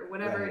city or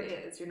whatever it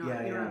is, you don't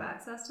have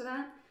access to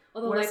that.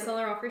 Although Light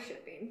Cellar offers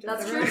shipping.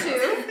 That's true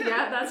too.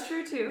 Yeah, that's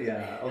true too.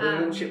 Yeah, although they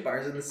don't ship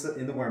bars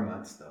in the warm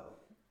months though.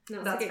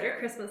 No, that's your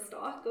Christmas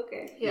stock.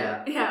 Okay.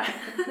 Yeah.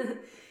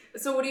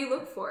 So what do you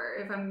look for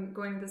if I'm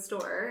going to the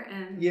store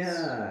and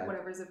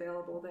whatever's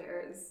available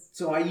there is?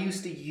 So I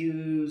used to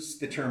use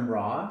the term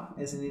raw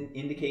as an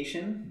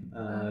indication.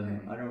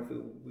 I don't know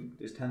if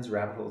there's tons of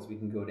rabbit holes we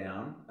can go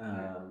down.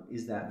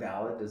 Is that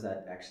valid? Does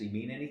that actually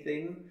mean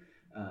anything?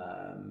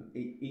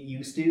 It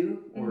used to,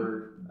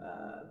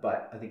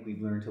 but I think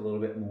we've learned a little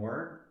bit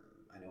more.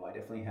 I know I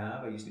definitely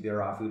have. I used to be a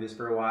raw foodist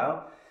for a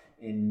while,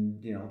 and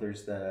you know,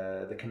 there's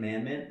the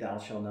commandment, thou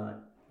shalt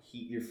not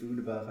heat your food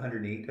above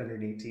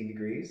 118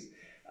 degrees.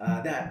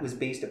 That was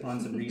based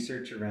upon some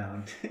research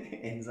around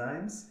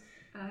enzymes,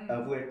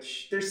 of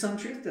which there's some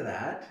truth to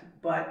that,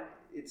 but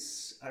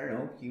it's, I don't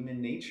know,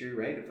 human nature,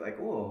 right? If like,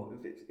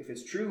 if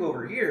it's true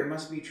over here, it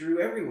must be true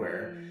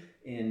everywhere.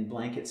 In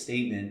blanket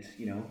statement,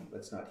 you know,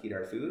 let's not heat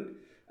our food.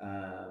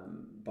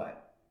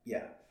 But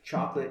yeah,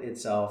 chocolate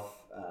itself,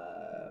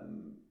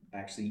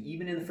 actually,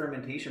 even in the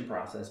fermentation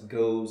process,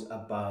 goes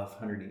above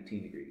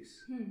 118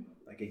 degrees.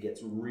 Like it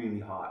gets really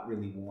hot,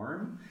 really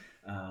warm.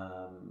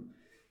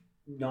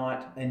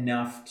 Not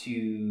enough to,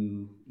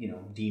 you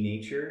know,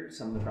 denature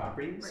some of the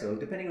properties. Right. So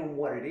depending on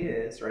what it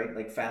is, right,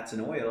 like fats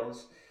and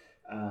oils,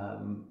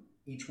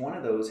 each one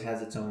of those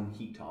has its own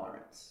heat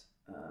tolerance.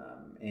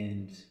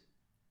 And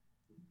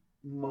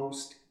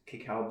most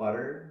cacao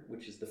butter,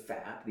 which is the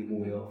fat, the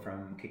oil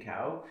from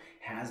cacao,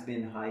 has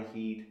been high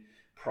heat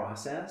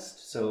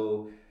processed.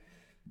 So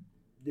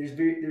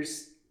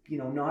there's you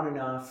know, not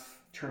enough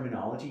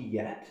terminology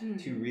yet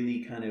to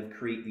really kind of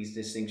create these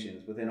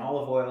distinctions. Within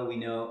olive oil, we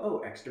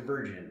know, extra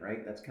virgin,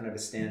 right? That's kind of a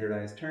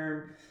standardized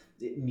term.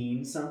 It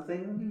means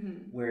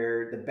something,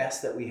 where the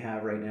best that we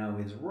have right now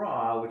is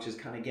raw, which is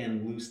kind of,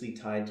 again, loosely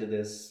tied to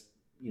this,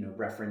 you know,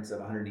 reference of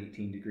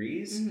 118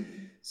 degrees.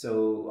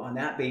 So on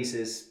that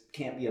basis,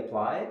 can't be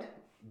applied,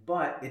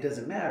 but it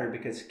doesn't matter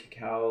because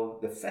cacao,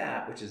 the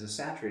fat, which is a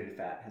saturated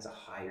fat, has a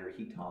higher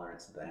heat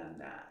tolerance than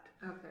that.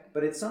 Okay.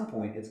 But at some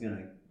point, it's going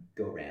to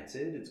go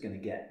rancid. It's going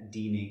to get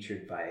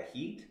denatured by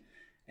heat.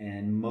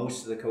 And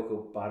most of the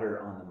cocoa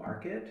butter on the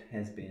market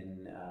has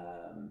been,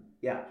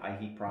 high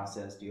heat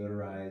processed,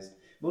 deodorized.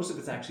 Most of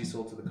it's actually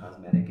sold to the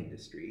cosmetic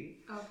industry.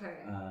 Okay.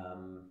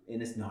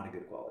 And it's not a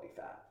good quality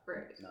fat.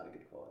 Right. It's not a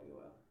good quality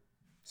oil.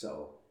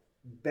 So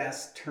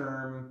best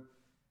term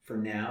for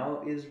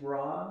now is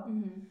raw,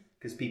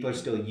 because people are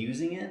still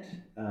using it.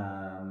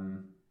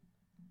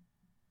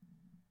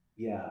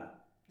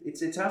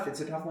 It's tough.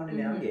 It's a tough one to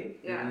navigate.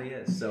 Yeah. It really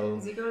is. So,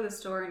 because you go to the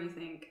store and you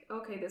think,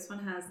 okay, this one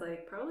has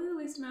like probably the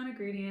least amount of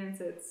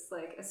ingredients. It's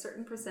like a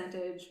certain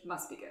percentage,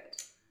 must be good.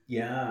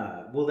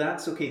 Yeah. Well,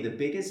 that's okay. The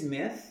biggest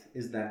myth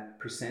is that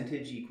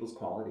percentage equals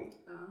quality.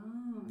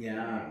 Oh.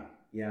 Okay.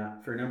 Yeah.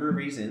 For a number of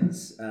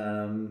reasons.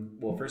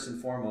 Well, first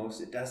and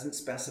foremost, it doesn't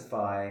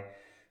specify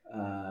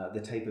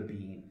the type of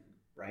bean.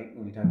 Right?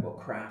 When we talk about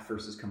craft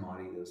versus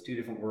commodity, those two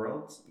different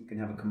worlds. You can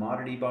have a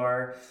commodity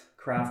bar,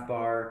 craft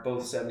bar,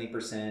 both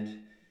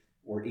 70%.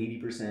 Or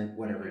 80%,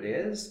 whatever it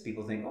is.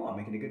 People think, I'm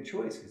making a good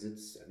choice because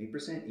it's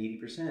 70%,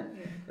 80%.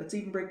 Yeah. Let's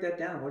even break that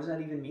down. What does that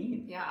even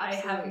mean? Yeah, I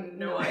have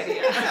no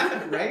idea.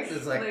 Right?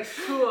 It's like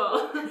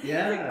cool.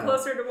 Yeah. Like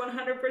closer to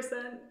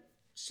 100%.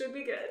 should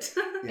be good.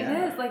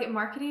 Yeah. It is. Like,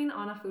 marketing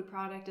on a food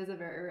product is a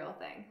very real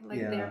thing. Like,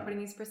 Yeah. they're putting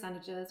these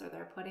percentages, or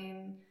they're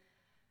putting,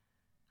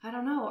 I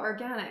don't know,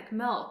 organic,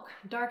 milk,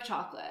 dark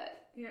chocolate,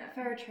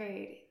 fair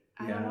trade.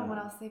 I don't know what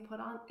else they put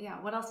on.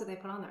 Yeah, what else do they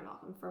put on there,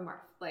 Malcolm, from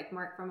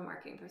a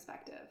marketing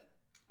perspective?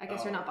 I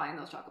guess you're not buying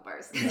those chocolate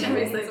bars. No. Some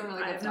really good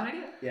stuff. No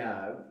idea.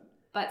 Yeah.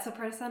 But so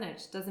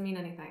percentage doesn't mean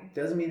anything.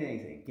 Doesn't mean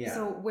anything. Yeah.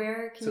 So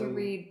where can you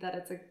read that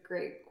it's a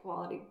great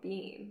quality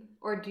bean?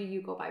 Or do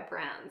you go by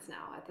brands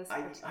now at this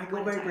point? I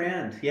go by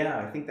brand. Yeah,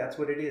 I think that's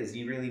what it is.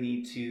 You really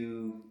need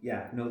to,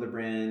 know the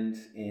brand,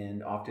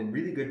 and often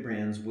really good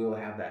brands will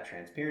have that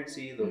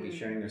transparency. They'll be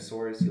sharing their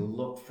source. You'll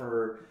look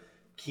for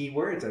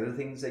keywords, other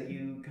things that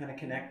you kind of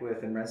connect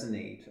with and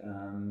resonate.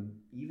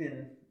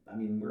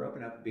 We're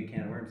opening up a big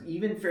can of worms.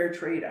 Even fair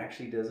trade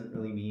actually doesn't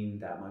really mean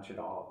that much at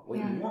all. What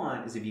you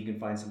want is if you can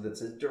find something that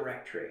says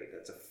direct trade.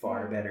 That's a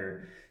far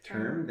better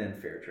term than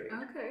fair trade.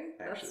 Okay,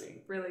 that's a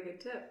really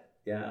good tip.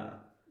 Yeah.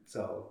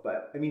 So,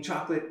 but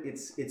chocolate,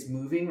 it's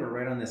moving. We're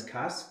right on this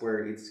cusp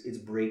where it's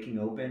breaking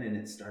open, and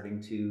it's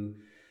starting to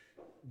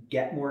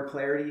get more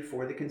clarity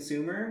for the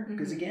consumer.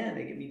 Because again,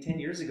 10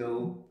 years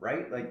ago,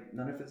 right? Like,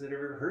 none of us had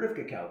ever heard of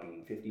cacao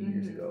bean 15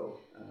 years ago.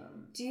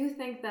 Do you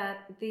think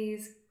that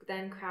these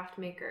then craft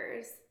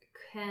makers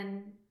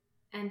can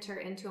enter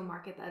into a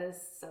market that is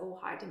so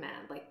high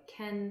demand?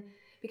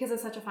 Because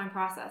it's such a fine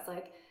process,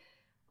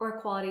 or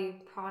a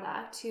quality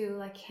product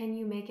too, can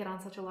you make it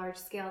on such a large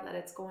scale that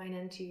it's going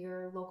into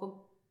your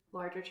local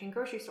larger chain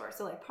grocery store?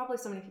 So probably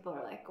so many people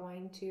are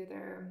going to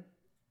their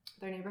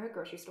neighborhood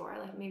grocery store,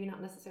 maybe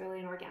not necessarily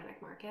an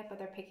organic market, but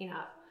they're picking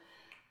up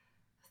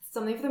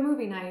something for the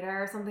movie night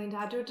or something to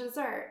add to a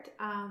dessert.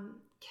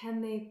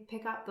 Can they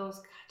pick up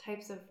those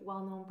types of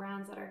well-known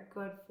brands that are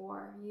good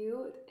for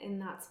you in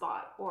that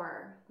spot?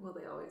 Or will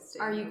they always stay?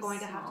 Are you going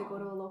to have to go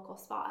to a local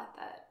spot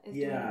that is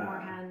doing it more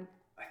hand?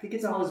 I think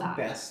it's always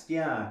best,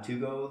 to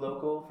go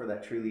local for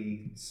that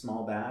truly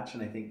small batch.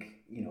 And I think,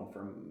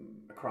 from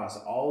across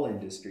all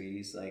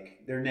industries,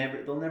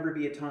 there'll never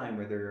be a time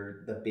where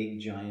they're the big,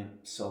 giant,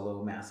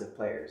 solo, massive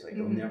players.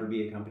 There'll never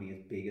be a company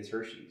as big as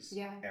Hershey's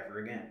ever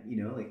again,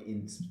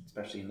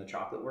 especially in the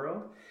chocolate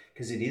world,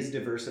 because it is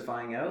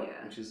diversifying out,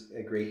 which is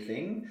a great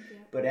thing. Yeah.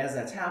 But as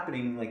that's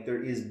happening,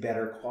 there is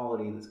better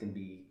quality that's going to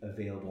be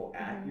available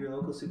at your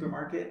local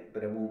supermarket,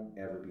 but it won't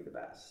ever be the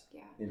best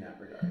in that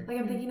regard.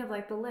 I'm thinking of the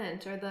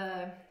Lindt or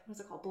the,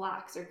 what's it called,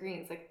 blacks or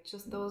greens,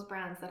 just those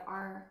brands that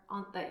are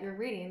on, that you're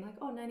reading,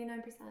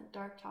 99%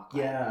 dark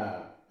chocolate.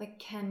 Yeah.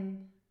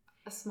 Can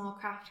a small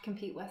craft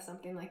compete with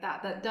something like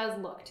that does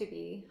look to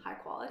be high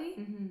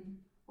quality?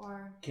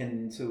 Or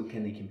can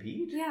they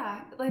compete?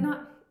 Yeah,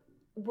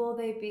 will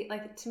they be,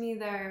 to me,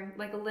 they're,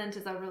 a Lindt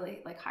is a really,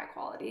 high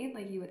quality,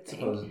 you would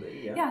think.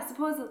 Supposedly, yeah. Yeah,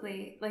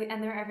 supposedly,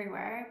 and they're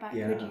everywhere, but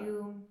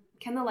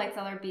can the Light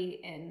Cellar be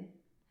in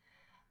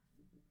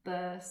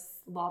the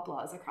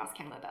Loblaws across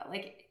Canada?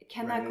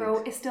 Can that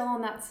grow, is still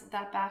on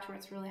that batch where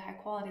it's really high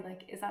quality?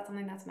 Is that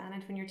something that's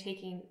managed when you're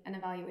taking an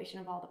evaluation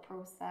of all the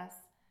process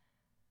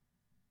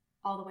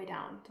all the way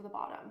down to the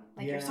bottom?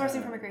 You're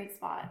sourcing from a great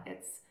spot.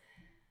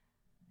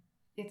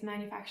 It's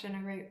manufactured in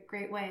a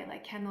great way.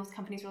 Can those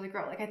companies really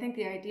grow? I think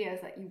the idea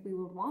is that we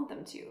would want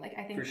them to.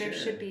 I think there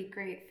should be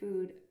great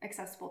food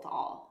accessible to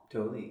all.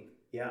 Totally.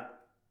 Yeah.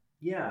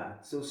 Yeah.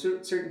 So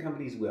certain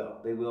companies will.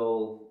 They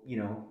will,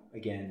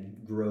 again,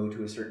 grow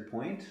to a certain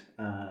point.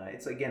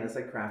 It's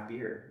like craft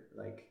beer.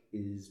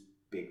 Is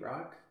Big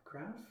Rock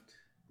craft?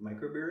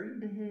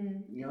 Microbrewery?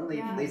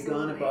 They've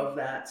gone above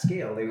that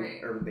scale. They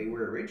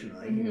were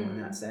originally,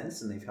 in that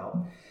sense, and they've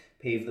helped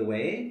pave the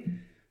way.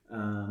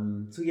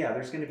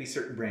 There's going to be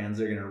certain brands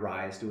that are going to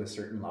rise to a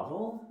certain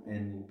level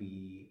and will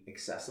be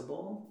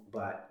accessible.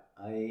 But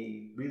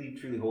I really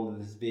truly hold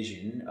this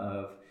vision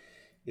of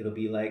it'll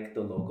be like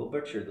the local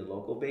butcher, the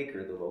local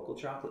baker, the local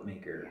chocolate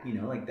maker.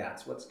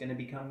 That's what's going to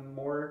become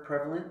more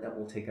prevalent. That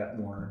will take up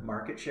more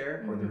market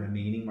share or the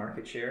remaining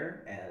market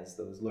share as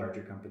those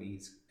larger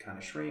companies kind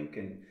of shrink.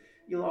 And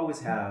you'll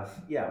always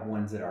have,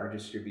 ones that are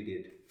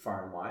distributed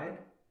far and wide.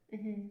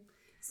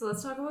 So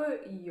let's talk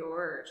about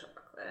your chocolate.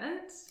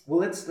 Well,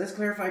 let's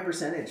clarify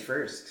percentage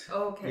first.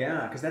 Okay.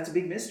 Yeah, because that's a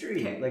big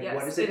mystery. Okay.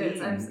 What does it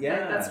mean?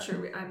 That's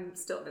true. I'm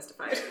still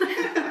mystified.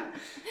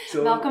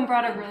 So Malcolm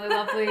brought a really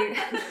lovely.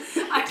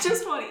 I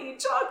just want to eat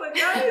chocolate,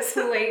 guys.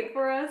 Plate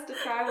for us to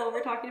try while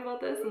we're talking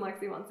about this, and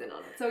Lexi wants in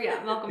on it. So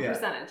Malcolm,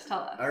 percentage. Tell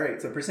us. All right.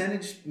 So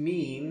percentage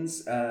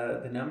means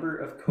the number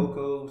of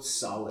cocoa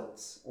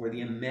solids, or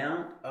the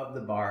amount of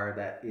the bar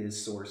that is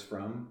sourced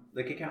from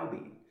the cacao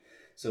bean.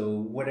 So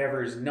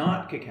whatever is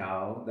not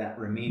cacao, that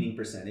remaining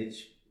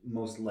percentage,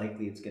 most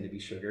likely it's going to be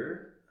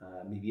sugar.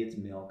 Maybe it's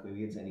milk,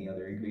 maybe it's any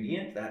other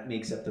ingredient. That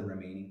makes up the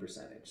remaining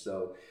percentage.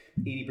 So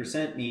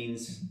 80%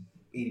 means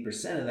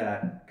 80% of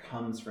that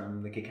comes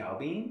from the cacao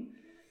bean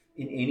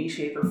in any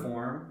shape or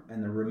form,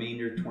 and the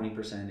remainder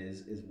 20%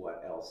 is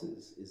what else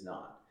is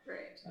not.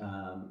 Right.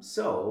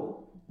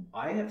 So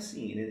I have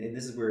seen, and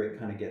this is where it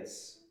kind of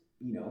gets,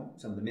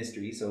 some of the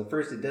mystery. So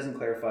first, it doesn't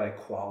clarify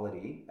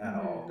quality at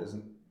all. It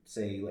doesn't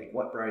say like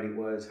what variety it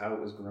was, how it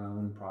was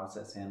grown,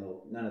 processed,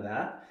 handled, none of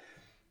that.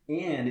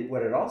 And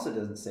what it also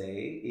doesn't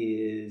say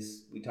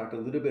is, we talked a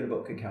little bit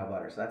about cacao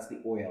butter. So that's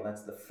the oil,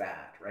 that's the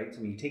fat, right?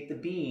 So when you take the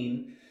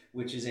bean,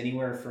 which is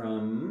anywhere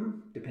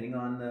from, depending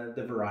on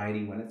the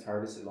variety, when it's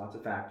harvested, lots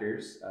of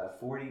factors,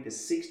 40 to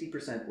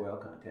 60% oil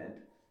content.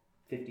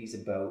 50 is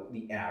about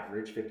the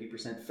average,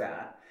 50%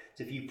 fat.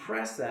 So if you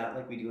press that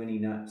like we do any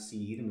nut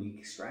seed and we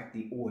extract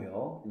the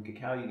oil, in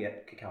cacao you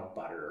get cacao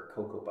butter or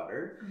cocoa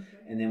butter.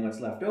 Okay. And then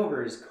what's left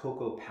over is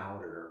cocoa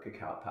powder or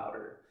cacao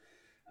powder.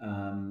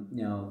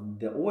 Now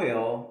the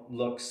oil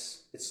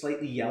it's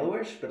slightly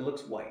yellowish, but it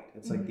looks white.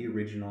 It's like the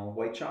original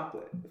white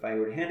chocolate. If I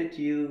were to hand it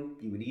to you,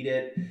 you would eat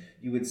it,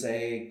 you would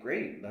say,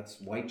 great, that's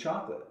white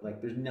chocolate.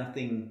 Like there's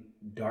nothing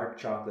dark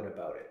chocolate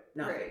about it.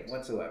 Nothing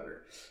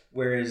whatsoever.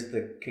 Whereas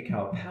the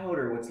cacao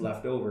powder, what's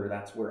left over,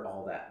 that's where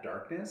all that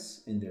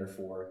darkness, and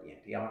therefore the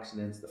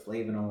antioxidants, the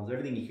flavonols,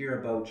 everything you hear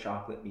about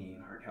chocolate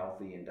being heart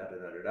healthy and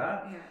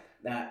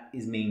that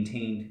is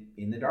maintained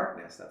in the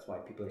darkness. That's why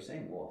people are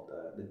saying, well,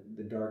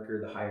 the darker,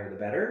 the higher, the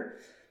better.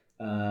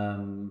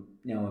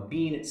 Now a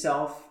bean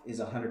itself is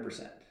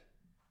 100%.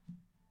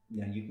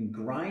 Now you can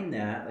grind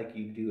that like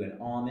you do an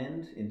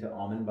almond into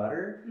almond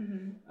butter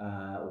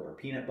or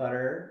peanut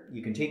butter.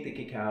 You can take the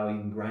cacao,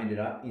 you can grind it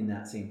up in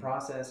that same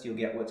process. You'll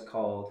get what's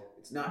called,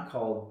 it's not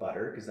called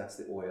butter because that's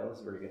the oil. This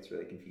is where it gets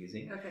really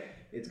confusing. Okay.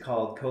 It's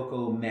called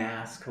cocoa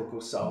mass, cocoa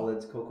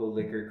solids, cocoa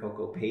liquor,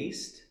 cocoa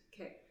paste.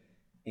 Okay.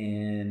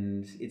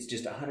 And it's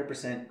just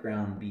 100%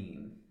 ground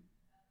bean.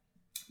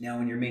 Now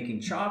when you're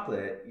making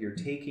chocolate, you're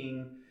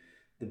taking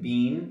the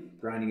bean,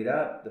 grinding it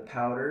up, the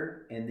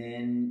powder, and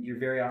then you're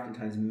very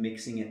oftentimes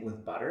mixing it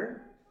with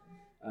butter.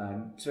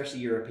 Especially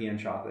European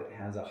chocolate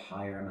has a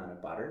higher amount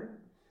of butter.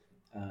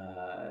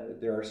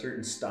 There are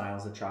certain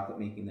styles of chocolate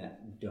making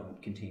that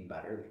don't contain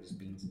butter, they're just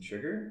beans and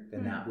sugar.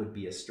 Then that would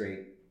be a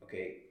straight,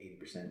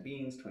 80%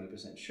 beans,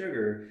 20%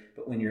 sugar.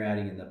 But when you're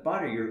adding in the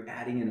butter, you're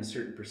adding in a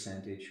certain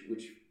percentage,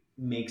 which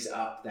makes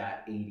up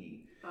that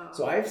 80.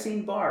 So I've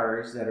seen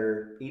bars that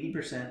are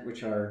 80%,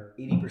 which are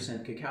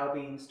 80% cacao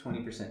beans,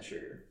 20%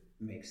 sugar.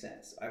 Makes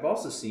sense. I've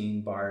also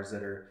seen bars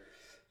that are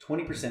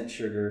 20%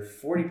 sugar,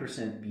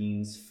 40%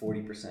 beans,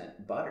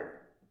 40%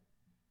 butter,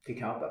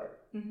 cacao butter.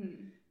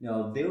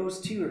 Now those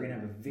two are going to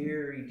have a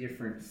very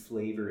different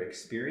flavor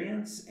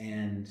experience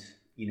and,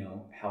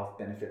 health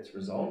benefits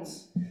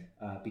results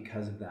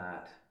because of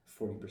that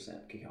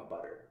 40% cacao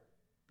butter.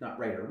 Not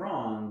right or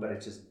wrong, but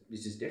it's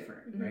just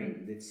different, right?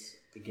 It's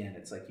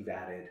like you've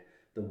added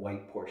the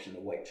white portion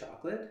of white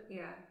chocolate.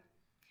 Yeah.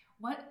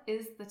 What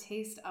is the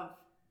taste of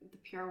the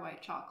pure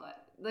white chocolate?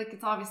 Like,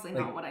 it's obviously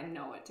not what I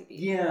know it to be.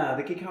 Yeah,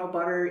 the cacao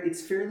butter,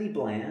 it's fairly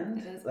bland.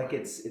 It is like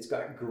bland. It's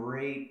got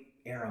great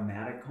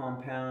aromatic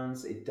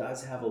compounds. It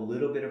does have a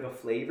little bit of a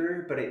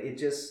flavor, but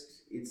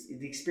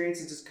the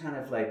experience is just kind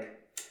of like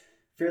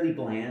fairly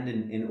bland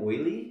and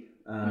oily.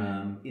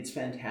 It's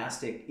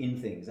fantastic in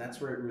things.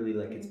 That's where it really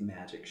its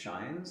magic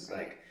shines. Right.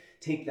 Like,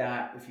 take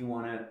that if you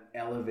want to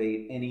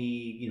elevate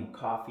any,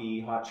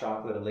 coffee, hot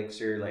chocolate,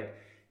 elixir,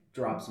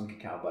 drop some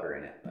cacao butter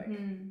in it.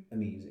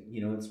 Amazing.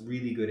 It's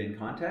really good in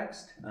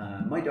context.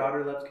 My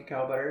daughter loves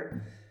cacao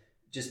butter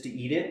just to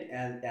eat it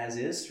as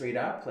is, straight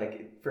up.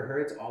 For her,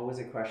 it's always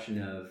a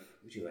question of,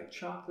 would you like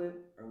chocolate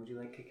or would you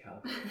like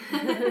cacao?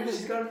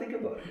 She's got to think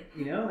about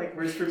it,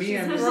 whereas for me,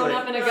 I'm just grown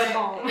up in a good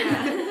home.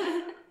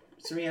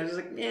 For me, I was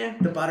just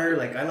the butter,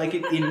 I like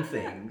it in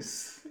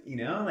things.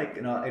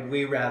 I'd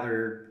way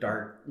rather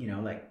dark,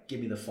 give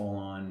me the full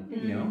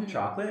on,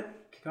 chocolate.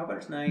 Cacao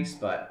butter's nice,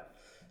 but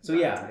so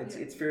yeah,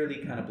 it's fairly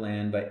kind of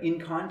bland, but in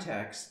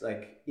context,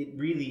 it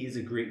really is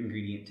a great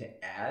ingredient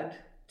to add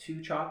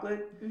to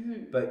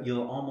chocolate, but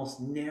you'll almost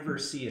never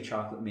see a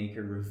chocolate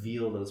maker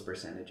reveal those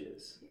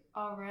percentages.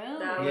 Oh, really?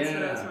 That was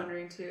what I was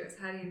wondering too, is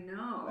how do you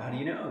know? How do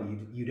you know?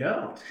 You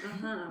don't. You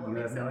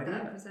have no idea.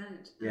 That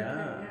percentage. Yeah.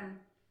 Okay, yeah.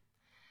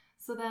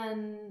 So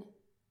then,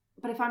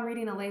 but if I'm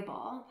reading a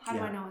label, how do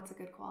I know it's a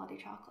good quality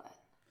chocolate?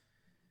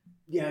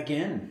 Yeah,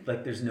 again,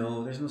 there's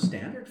no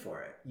standard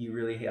for it. You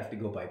really have to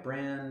go by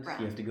brand.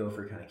 You have to go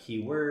for kind of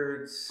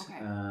keywords. Okay.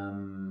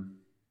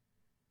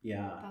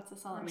 Yeah. That's a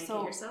seller. Or make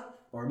it yourself.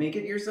 Or make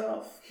it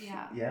yourself.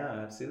 Yeah. Yeah,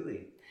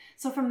 absolutely.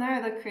 So from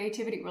there, the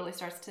creativity really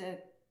starts to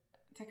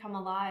come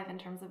alive in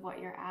terms of what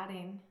you're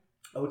adding.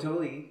 Oh,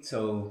 totally.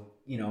 So,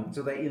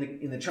 so that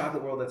in the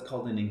chocolate world, that's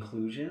called an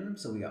inclusion.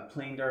 So we got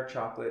plain dark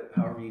chocolate,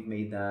 however you've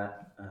made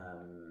that.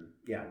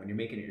 When you're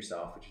making it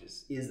yourself, which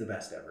is the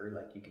best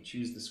ever. You can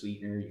choose the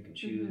sweetener, you can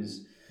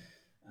choose,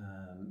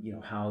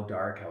 how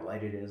dark, how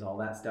light it is, all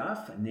that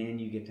stuff. And then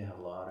you get to have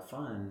a lot of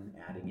fun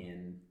adding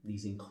in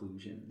these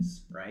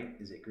inclusions, right?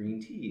 Is it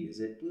green tea? Is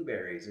it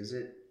blueberries? Is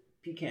it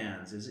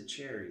pecans? Is it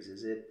cherries?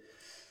 Is it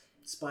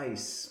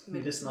spice,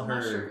 medicinal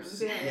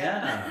herbs?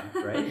 Yeah,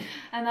 right?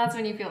 And that's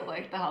when you feel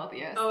the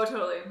healthiest. Oh,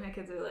 totally. My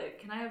kids are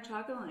like, can I have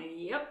chocolate? I'm like,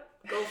 yep,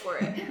 go for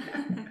it.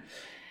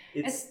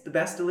 It's the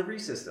best delivery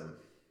system.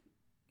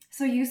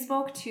 So you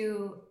spoke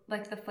to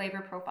the flavor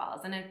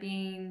profiles and it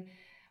being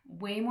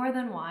way more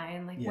than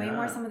wine, way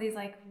more some of these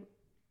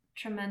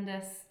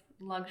tremendous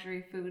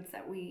luxury foods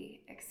that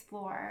we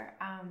explore,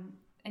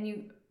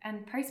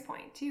 and price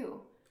point too.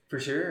 For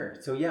sure.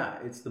 So yeah,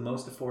 it's the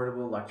most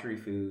affordable luxury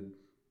food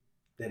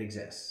that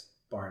exists,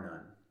 bar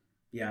none.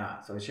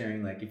 Yeah. So I was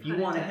sharing, like, if you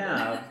want to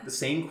have the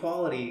same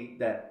quality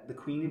that the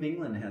Queen of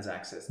England has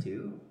access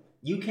to,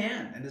 you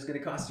can, and it's going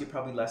to cost you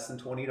probably less than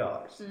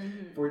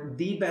 $20 for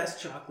the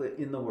best chocolate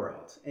in the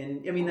world.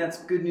 And I mean,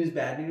 that's good news,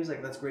 bad news.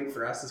 Like, that's great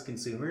for us as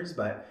consumers,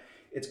 but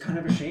it's kind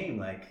of a shame.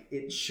 Like,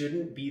 it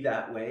shouldn't be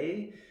that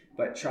way,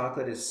 but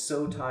chocolate is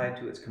so tied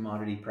to its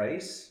commodity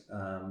price.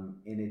 And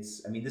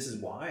it's, I mean, this is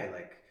why,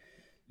 like,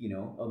 you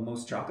know,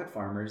 most chocolate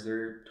farmers,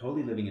 they're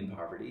totally living in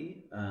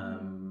poverty,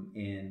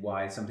 and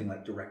why something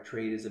like direct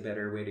trade is a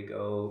better way to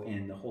go.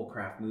 And the whole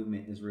craft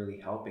movement is really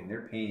helping.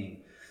 They're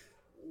paying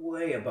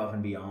way above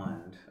and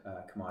beyond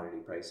commodity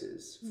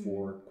prices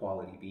for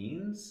quality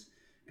beans,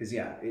 because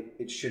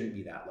it shouldn't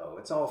be that low.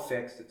 It's all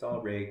fixed, it's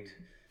all rigged.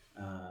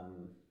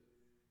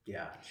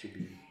 It should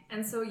be.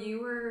 And so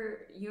you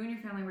and your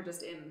family were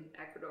just in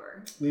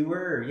Ecuador. We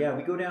were,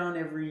 we go down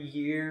every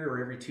year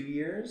or every 2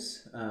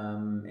 years,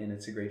 and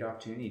it's a great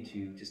opportunity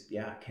to just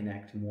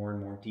connect more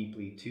and more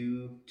deeply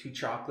to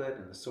chocolate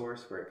and the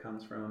source, where it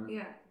comes from.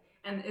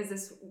 And is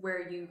this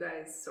where you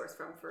guys source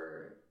from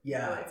for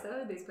Light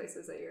Cellar, these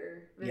places that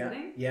you're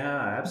visiting? Yeah,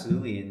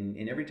 absolutely.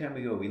 And every time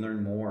we go, we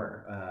learn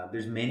more.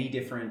 There's many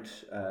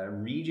different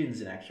regions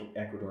in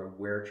Ecuador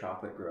where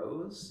chocolate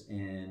grows,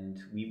 and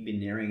we've been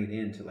narrowing it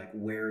into, like,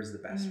 where is the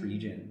best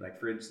region. Like,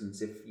 for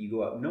instance, if you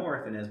go up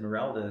north in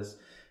Esmeraldas,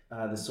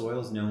 the soil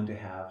is known to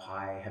have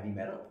high heavy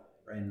metal.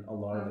 And a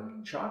lot of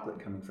the chocolate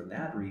coming from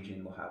that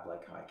region will have,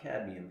 like, high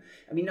cadmium.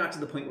 I mean, not to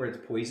the point where it's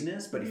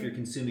poisonous, but if you're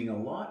consuming a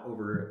lot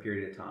over a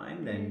period of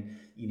time, then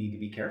you need to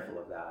be careful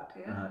of that.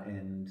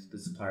 And the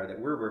supplier that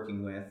we're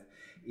working with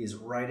is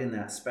right in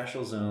that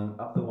special zone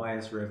up the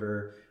Guayas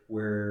River,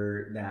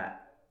 where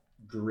that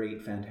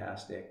great,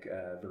 fantastic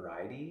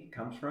variety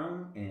comes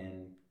from,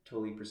 and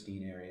totally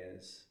pristine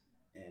areas.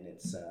 And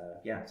it's,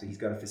 so he's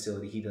got a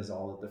facility. He does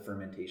all of the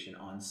fermentation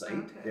on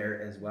site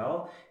there as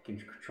well.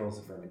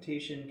 Controls the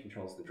fermentation,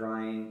 controls the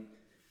drying.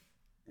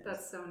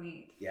 That's so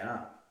neat.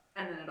 Yeah.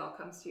 And then it all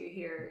comes to you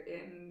here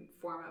in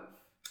form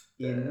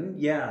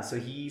of... So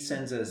he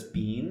sends us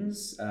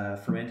beans,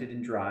 fermented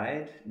and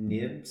dried,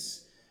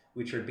 nibs,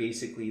 which are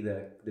basically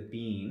the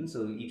bean.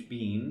 So each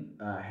bean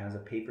has a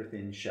paper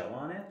thin shell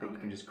on it that you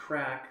can just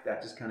crack.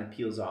 That just kind of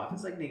peels off.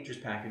 It's like nature's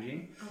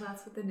packaging. Oh,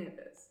 that's what the nib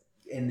is.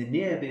 And the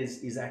nib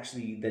is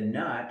actually the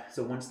nut.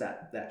 So once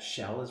that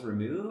shell is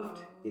removed,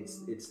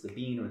 it's the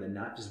bean or the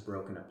nut just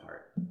broken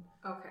apart.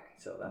 Okay.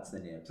 So that's the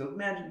nib. So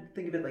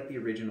think of it like the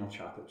original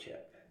chocolate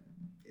chip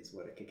is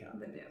what a cacao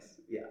nib is.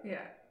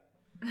 Yeah.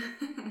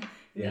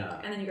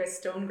 And then you guys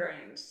stone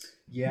grind.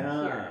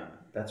 Yeah,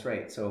 that's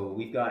right. So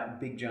we've got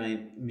big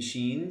giant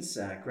machines,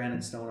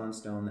 granite stone on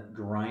stone, that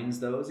grinds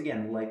those.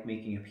 Again, like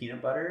making a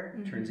peanut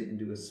butter, turns it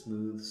into a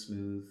smooth,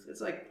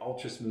 it's like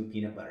ultra smooth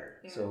peanut butter.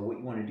 So what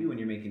you want to do when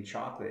you're making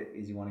chocolate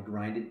is you want to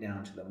grind it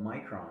down to the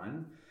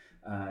micron,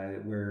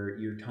 where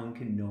your tongue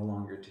can no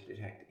longer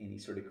detect any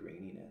sort of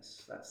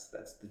graininess. That's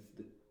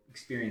the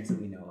experience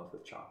that we know of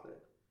with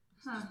chocolate.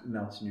 It just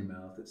melts in your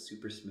mouth. It's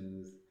super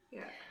smooth.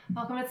 Yeah.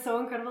 Malcolm, it's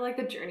so incredible, like,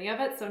 the journey of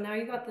it. So now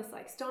you got this,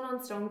 like, stone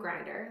on stone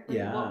grinder.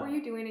 Like, what were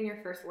you doing in your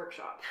first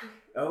workshop?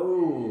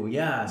 Oh,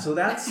 yeah. So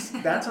that's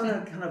on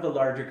a kind of a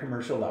larger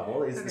commercial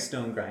level, is the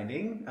stone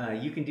grinding.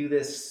 You can do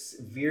this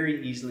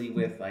very easily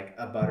with, like,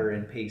 a butter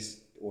and paste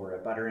or a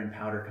butter and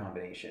powder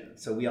combination.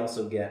 So we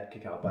also get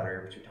cacao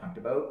butter, which we talked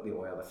about, the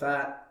oil, the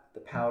fat,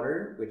 the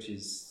powder, which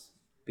is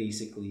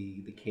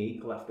basically the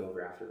cake left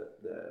over after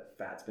the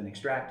fat's been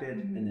extracted,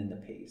 and then the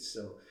paste.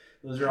 So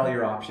those are all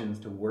your options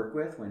to work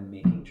with when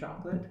making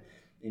chocolate.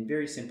 And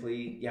very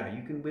simply,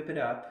 you can whip it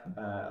up.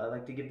 I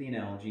like to give the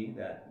analogy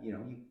that, you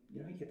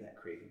get that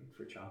craving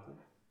for chocolate.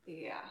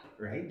 Yeah.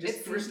 Right? Just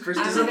first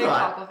as a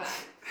thought.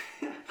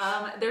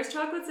 There's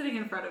chocolate sitting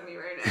in front of me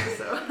right now,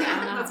 so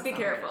let's be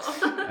careful.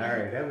 All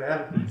right, have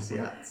a piece.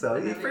 Yeah. So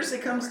first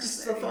it comes just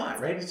as a thought,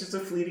 right? It's just a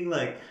fleeting,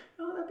 like,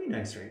 oh, that'd be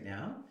nice right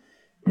now.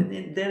 And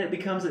then it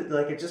becomes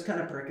like, it just kind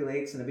of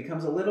percolates, and it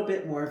becomes a little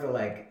bit more of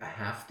a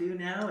have to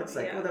now. It's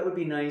like, oh, that would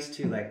be nice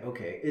to, like,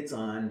 okay, it's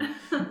on.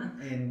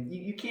 And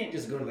you can't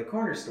just go to the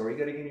corner store. You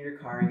got to get in your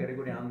car. You got to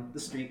go down the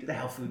street to the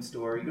health food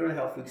store. You go to the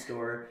health food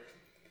store.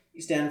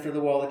 You stand for the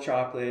wall of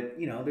chocolate.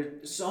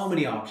 There's so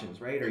many options,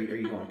 right? Are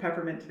you going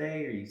peppermint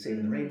today? Are you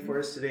saving the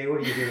rainforest today? What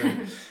are you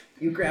doing?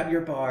 You grab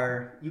your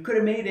bar. You could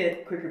have made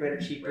it quicker,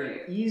 better, cheaper,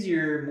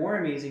 easier, more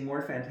amazing,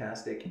 more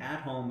fantastic,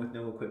 at home with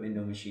no equipment,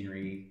 no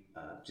machinery,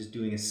 just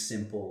doing a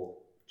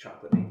simple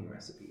chocolate making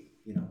recipe.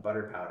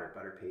 Butter powder,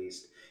 butter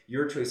paste,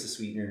 your choice of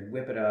sweetener,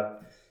 whip it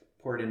up,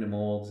 pour it into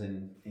molds,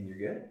 and you're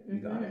good. You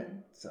got it.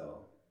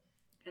 So.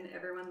 And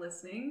everyone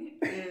listening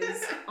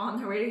is on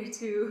their way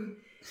to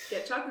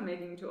get chocolate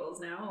making tools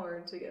now,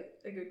 or to get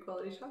a good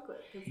quality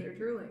chocolate, because they're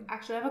drooling.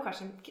 Actually, I have a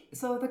question.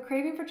 So the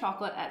craving for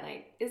chocolate at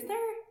night, is there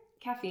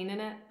caffeine in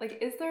it? Like,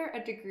 is there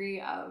a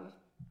degree of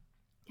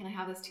can I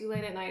have this too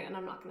late at night and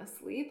I'm not going to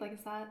sleep? Like,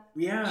 is that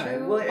Yeah,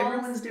 true? well,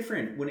 everyone's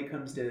different when it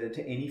comes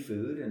to any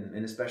food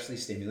and especially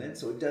stimulants.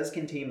 So it does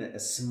contain a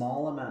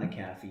small amount of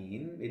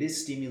caffeine. It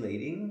is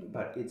stimulating,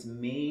 but its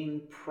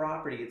main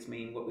property, its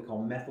main what we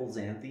call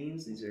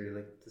methylxanthines, these are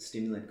like the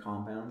stimulant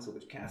compounds, of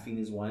which caffeine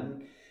is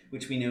one,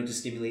 which we know to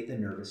stimulate the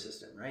nervous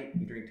system, right?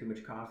 You drink too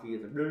much coffee,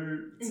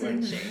 it's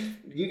like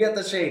you get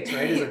the shakes,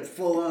 right? It's like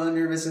full-on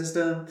nervous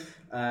system.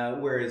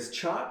 Whereas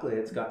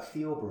chocolate's got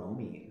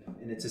theobromine,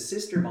 and it's a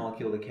sister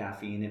molecule to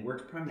caffeine. It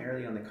works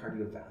primarily on the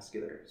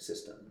cardiovascular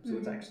system. So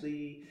it's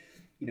actually,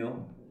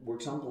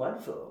 works on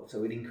blood flow.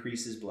 So it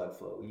increases blood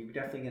flow. You're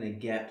definitely going to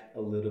get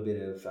a little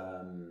bit of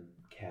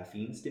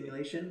caffeine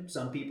stimulation.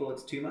 Some people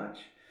it's too much.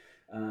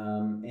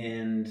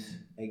 And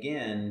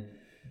again,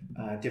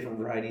 different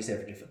varieties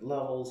have different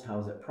levels. How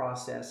is it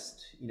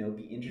processed? It'd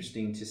be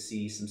interesting to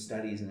see some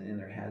studies, and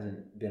there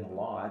hasn't been a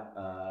lot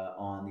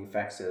on the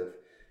effects of,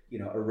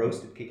 a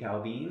roasted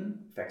cacao bean,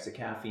 effects of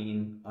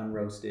caffeine,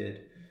 unroasted.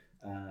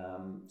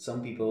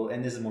 Some people,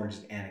 and this is more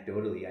just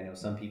anecdotally, I know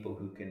some people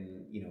who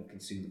can,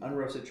 consume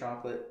unroasted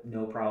chocolate,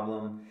 no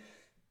problem.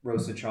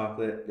 Roasted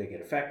chocolate, they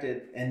get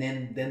affected. And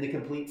then the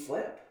complete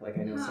flip. Like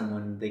I know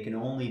someone, they can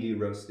only do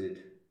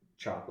roasted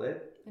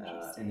chocolate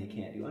and they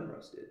can't do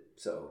unroasted.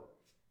 So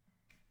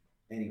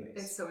anyways,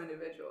 it's so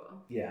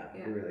individual. Yeah,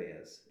 it really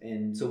is.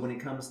 And so when it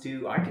comes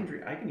to, I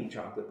can eat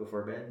chocolate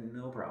before bed,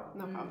 no problem.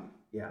 No problem.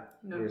 Yeah.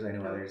 Whereas I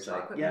know others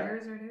like,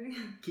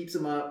 keeps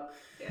them up.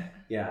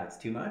 Yeah, it's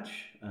too much.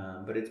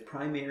 But it's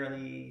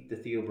primarily the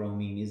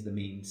theobromine is the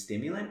main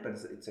stimulant, but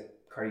it's a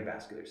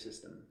cardiovascular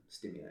system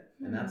stimulant,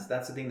 and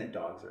that's the thing that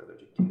dogs are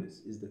allergic to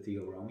is the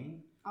theobromine.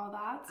 Oh,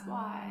 that's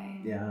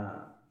why. Yeah.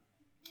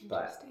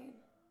 Interesting.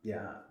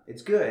 Yeah,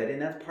 it's good,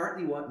 and that's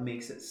partly what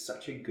makes it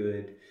such a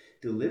good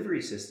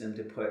delivery system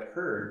to put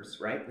herbs,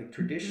 right? Like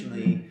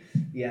traditionally,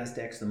 the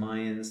Aztecs, the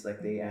Mayans,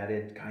 like they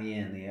added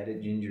cayenne, they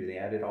added ginger, they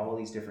added all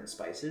these different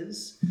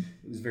spices.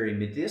 It was very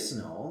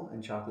medicinal,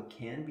 and chocolate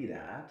can be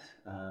that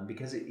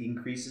because it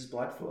increases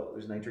blood flow.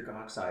 There's nitric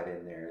oxide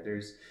in there.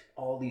 There's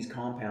all these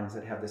compounds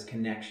that have this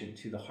connection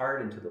to the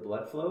heart and to the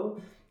blood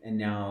flow, and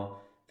now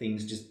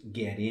things just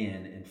get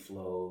in and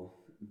flow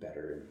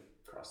better and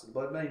cross the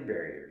blood-brain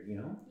barrier,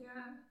 Yeah.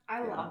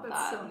 I love that.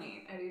 That's so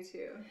neat. I do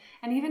too.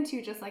 And even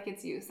too, just like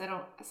its use,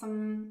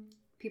 some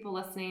people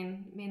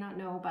listening may not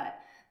know, but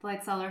the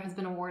Light Cellar has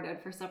been awarded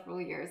for several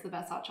years the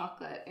best hot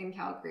chocolate in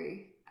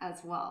Calgary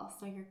as well.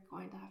 So you're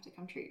going to have to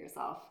come treat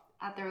yourself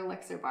at their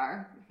elixir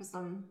bar for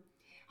some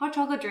hot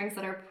chocolate drinks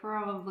that are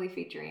probably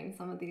featuring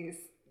some of these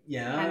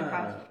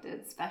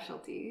handcrafted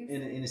specialties.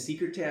 In a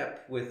secret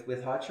tip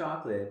with hot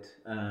chocolate,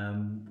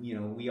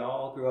 we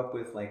all grew up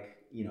with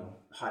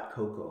hot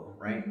cocoa,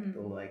 right?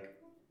 The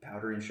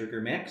powder and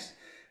sugar mix.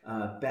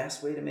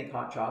 Best way to make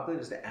hot chocolate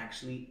is to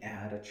actually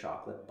add a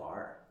chocolate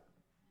bar.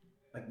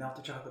 Like melt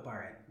the chocolate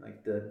bar in,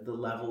 like the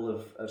level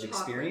of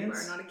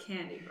experience. Bar, not a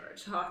candy bar,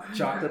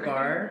 chocolate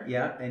bar,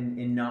 yeah,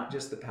 and not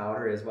just the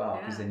powder as well,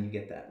 because then you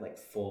get that like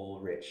full,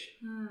 rich,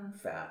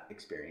 fat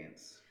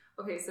experience.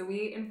 Okay, so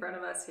we in front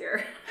of us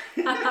here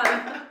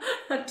have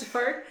a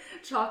dark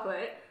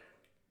chocolate.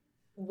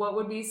 What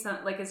would be some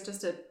it's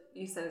just a?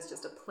 You said it's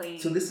just a plain.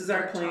 So this is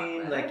our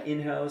plain, chocolate.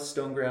 In-house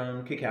stone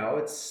ground cacao.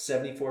 It's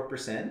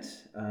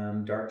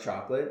 74% dark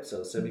chocolate.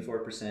 So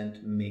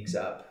 74% makes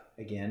up,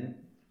 again,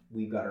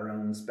 we've got our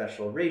own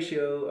special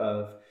ratio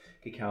of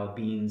cacao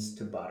beans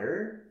to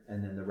butter.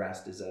 And then the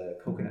rest is a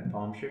coconut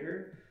palm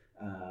sugar.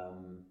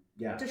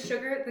 Does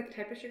sugar, the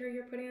type of sugar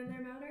you're putting in there,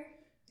 matter?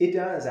 It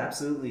does,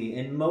 absolutely.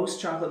 And most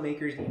chocolate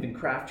makers, even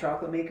craft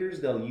chocolate makers,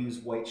 they'll use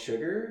white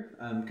sugar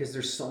because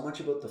there's so much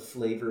about the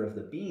flavor of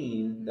the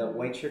bean that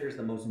white sugar is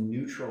the most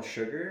neutral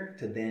sugar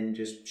to then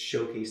just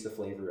showcase the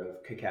flavor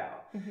of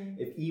cacao.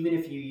 Even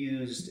if you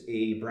used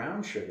a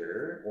brown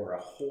sugar or a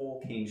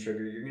whole cane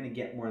sugar, you're going to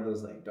get more of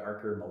those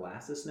darker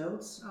molasses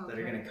notes that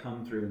are going to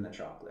come through in the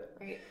chocolate.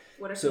 Right.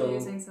 What if you're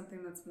using something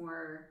that's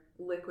more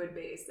liquid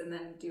based, and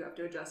then do you have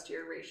to adjust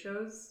your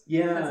ratios?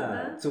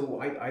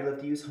 So I love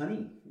to use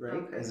honey,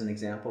 right, as an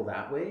example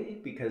that way,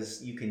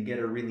 because you can get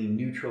a really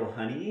neutral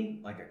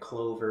honey, like a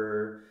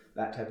clover,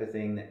 that type of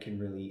thing, that can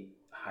really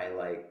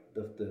highlight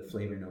the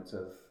flavor notes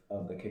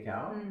of the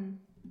cacao.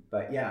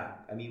 But yeah,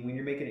 I mean, when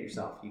you're making it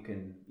yourself, you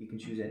can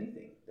choose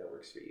anything that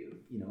works for you.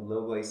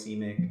 Low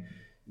glycemic,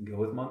 you can go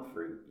with monk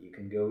fruit, you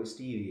can go with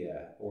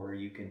stevia, or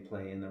you can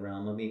play in the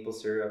realm of maple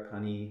syrup,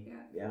 honey,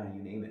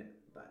 you name it.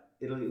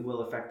 It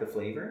will affect the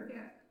flavor.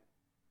 Yeah.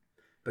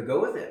 But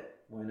go with it.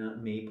 Why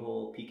not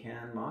maple,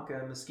 pecan,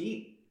 maca,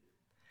 mesquite?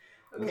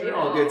 Those are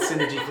all good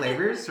synergy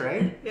flavors,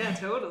 right? Yeah,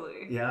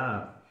 totally.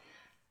 Yeah.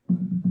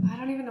 I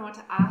don't even know what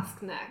to ask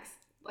next.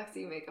 Lexi,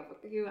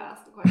 you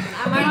asked the question.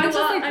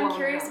 I'm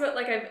curious about,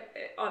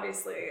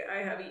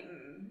 I have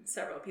eaten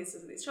several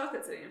pieces of these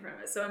chocolates sitting in front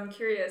of us. So I'm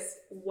curious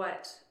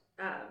what,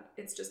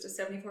 it's just a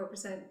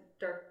 74%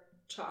 dark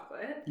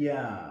chocolate.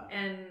 Yeah.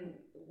 And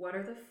what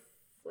are the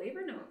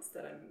flavor notes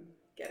that I'm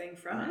getting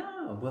from it.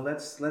 Oh, well,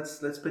 let's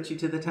put you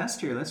to the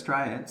test here. Let's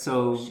try it.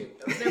 So,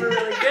 Shoot, I was never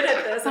really good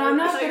at this. But I'm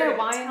not thought good you were at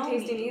gonna wine tell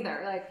tasting me.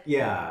 either. Like,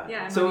 yeah.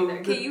 Yeah, I'm so not either.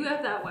 Okay, you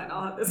have that one.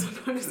 I'll have this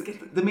one. I'm just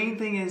kidding. The main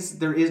thing is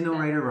there is no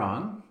right or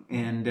wrong,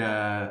 and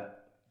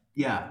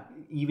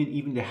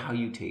even to how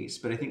you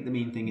taste. But I think the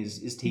main thing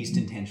is taste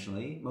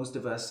intentionally. Most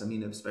of us, I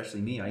mean,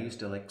 especially me, I used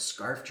to like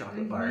scarf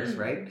chocolate bars,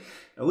 right?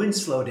 I wouldn't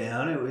slow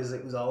down. It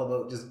was all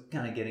about just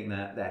kind of getting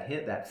that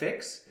hit, that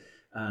fix.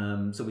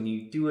 So when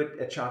you do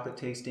a chocolate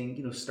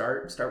tasting,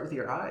 start with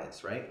your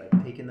eyes, right?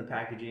 Like take in the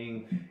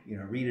packaging,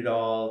 read it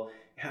all,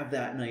 have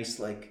that nice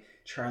like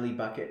Charlie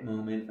Bucket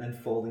moment,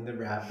 unfolding the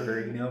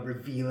wrapper,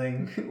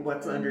 revealing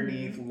what's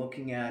underneath,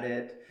 looking at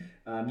it.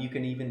 You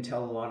can even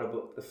tell a lot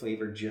about the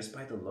flavor just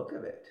by the look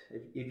of it.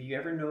 If you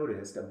ever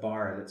noticed a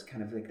bar that's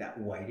kind of like that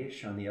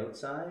whitish on the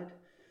outside,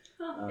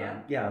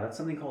 that's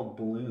something called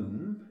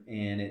bloom,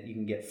 and you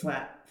can get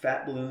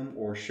fat bloom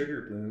or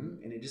sugar bloom,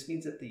 and it just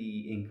means that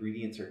the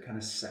ingredients are kind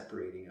of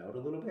separating out a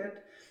little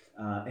bit,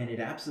 and it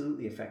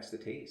absolutely affects the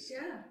taste.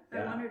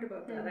 I wondered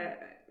about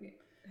that.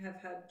 I have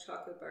had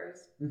chocolate bars,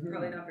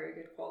 probably not very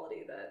good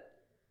quality, that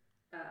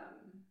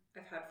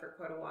I've had for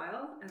quite a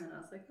while, and then I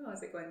was like, oh,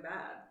 is it going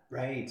bad?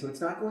 Right, so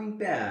it's not going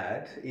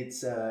bad.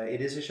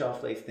 It is a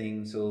shelf life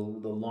thing, so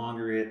the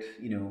longer it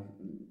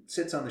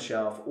sits on the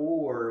shelf,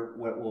 or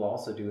what we'll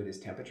also do it is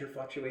temperature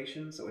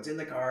fluctuation. So it's in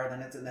the car,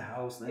 then it's in the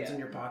house, then it's in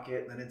your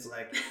pocket, then it's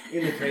like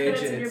in the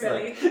fridge,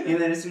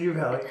 and then it's in your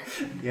belly.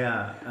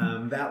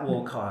 That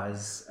will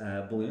cause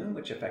bloom,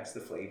 which affects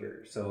the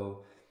flavor.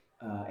 So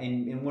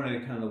and one of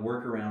the kind of the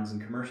workarounds in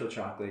commercial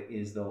chocolate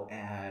is they'll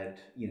add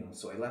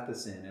soy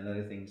lecithin and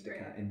other things to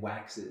and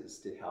waxes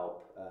to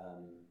help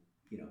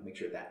make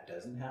sure that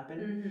doesn't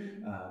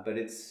happen. But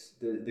it's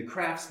the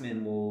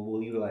craftsman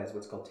will utilize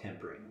what's called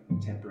tempering.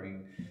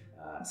 Tempering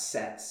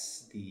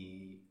sets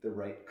the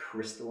right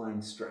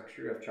crystalline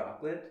structure of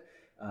chocolate.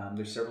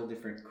 There's several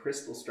different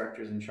crystal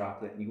structures in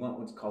chocolate, and you want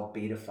what's called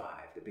beta 5,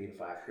 the beta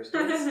 5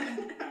 crystals.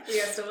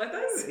 You guys still with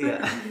us?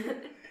 Yeah.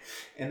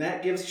 And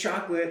that gives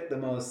chocolate the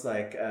most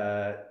like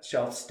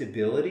shelf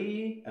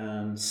stability,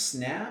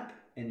 snap,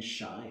 and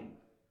shine.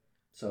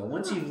 So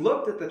once you've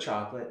looked at the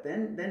chocolate,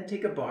 then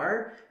take a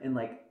bar and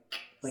like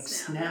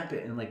snap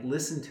it and like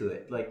listen to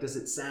it. Like, does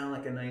it sound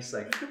like a nice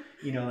like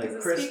like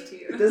crisp?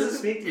 Does it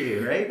speak to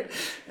you? Right?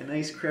 A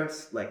nice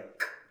crisp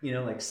like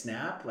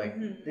snap. Like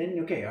then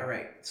okay, all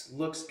right. It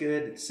looks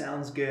good. It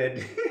sounds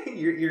good.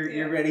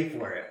 You're ready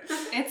for it.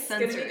 It's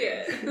sensory.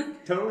 It's gonna be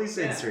good. Totally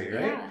sensory,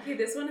 right? Yeah. Okay,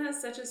 this one has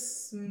such a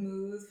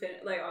smooth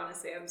fit. Like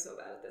honestly, I'm so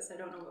bad at this. I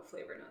don't know what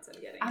flavor notes I'm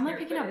getting. I'm like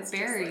picking up it's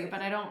berry,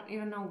 but I don't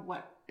even know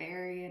what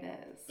berry it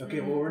is. Okay,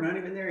 well we're not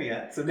even there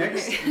yet. So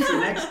next,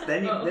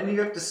 then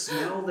you have to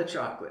smell the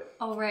chocolate.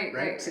 Oh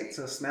right.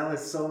 So smell is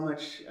so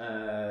much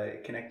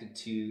connected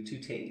to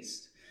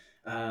taste.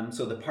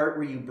 So the part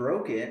where you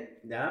broke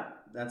it,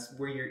 that's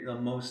where the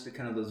most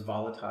kind of those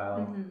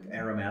volatile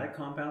aromatic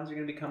compounds are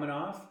going to be coming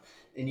off.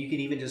 And you can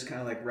even just kind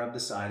of like rub the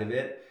side of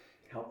it,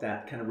 help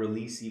that kind of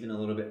release even a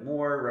little bit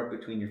more, rub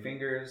between your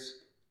fingers.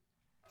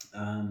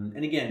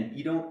 And again,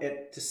 you don't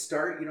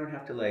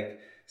have to like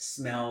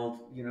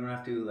smell, you don't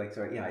have to like,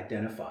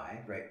 identify,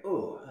 right?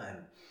 Oh,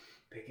 I'm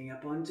picking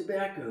up on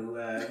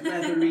tobacco,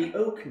 leathery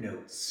oak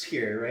notes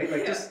here, right?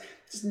 Like just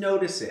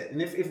notice it.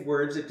 And if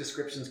words, if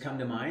descriptions come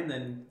to mind,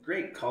 then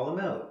great, call them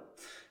out,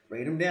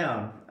 write them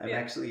down. I'm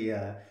actually,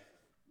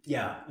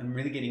 I'm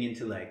really getting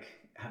into like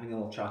having a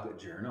little chocolate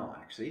journal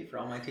actually for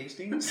all my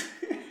tastings.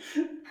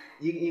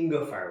 You can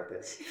go far with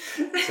this.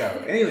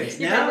 So anyways,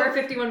 now we're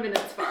 51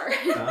 minutes far.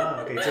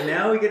 Okay. So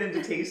now we get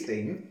into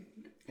tasting.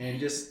 And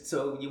just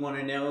so you want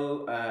to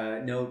note,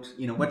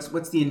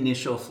 what's the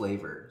initial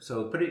flavor.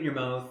 So put it in your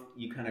mouth.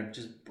 You kind of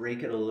just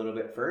break it a little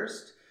bit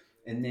first,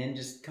 and then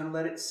just kind of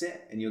let it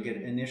sit, and you'll get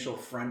an initial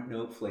front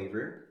note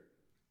flavor.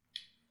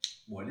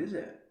 What is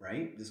it,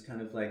 right? Just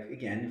kind of like,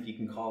 again, if you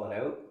can call it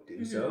out,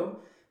 do so.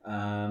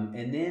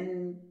 And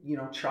then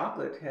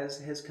chocolate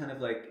has kind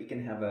of like, it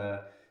can have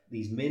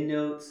these mid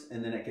notes,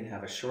 and then it can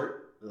have a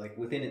short. Like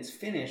within its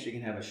finish, you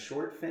can have a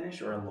short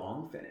finish or a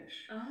long finish,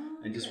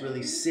 and just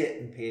really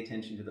sit and pay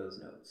attention to those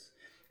notes.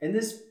 And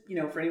this,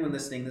 for anyone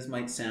listening, this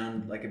might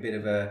sound like a bit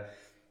of a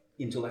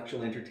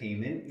intellectual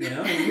entertainment,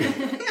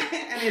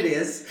 and it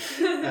is.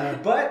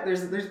 But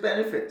there's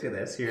benefit to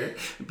this here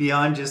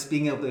beyond just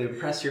being able to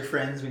impress your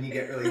friends when you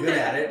get really good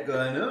at it.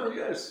 Going, oh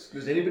yes,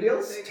 does anybody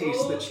else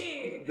taste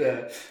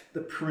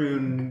the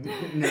prune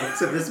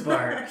notes of this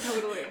bar?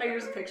 Totally. I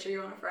just picture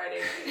you on a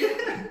Friday.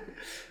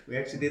 We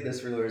actually did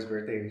this for Laura's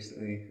birthday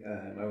recently.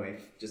 My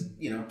wife just,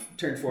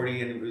 turned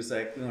 40, and it was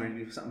like, we wanted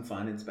to do something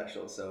fun and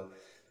special. So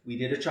we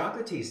did a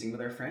chocolate tasting with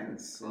our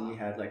friends. And we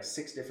had like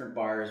 6 different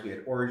bars. We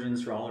had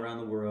origins from all around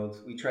the world.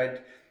 We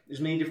tried,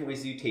 there's many different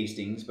ways to do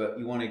tastings, but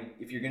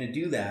if you're going to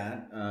do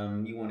that,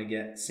 you want to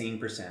get same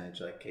percentage,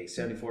 like,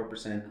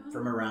 74%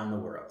 from around the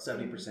world,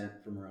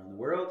 70% from around the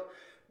world.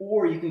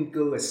 Or you can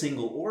go a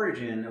single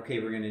origin. Okay,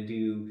 we're going to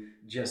do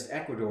just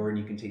Ecuador, and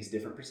you can taste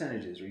different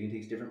percentages, or you can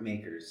taste different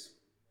makers.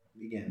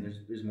 Again,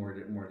 there's more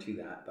to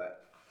that,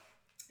 but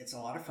It's a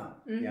lot of fun.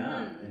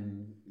 Yeah.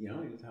 And, you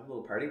have a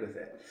little party with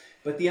it.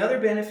 But the other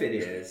benefit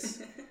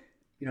is,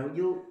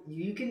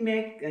 you can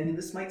make, and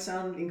this might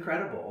sound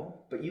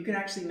incredible, but you can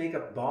actually make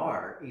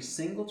a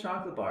single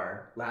chocolate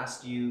bar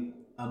last you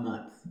a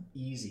month.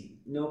 Easy.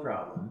 No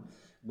problem.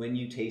 When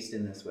you taste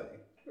in this way.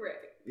 Right.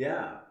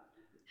 Yeah.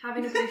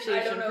 Having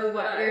appreciation for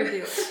what you're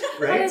doing.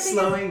 Right?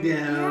 Slowing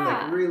down,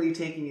 like really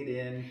taking it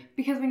in.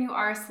 Because when you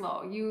are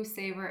slow, you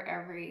savor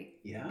every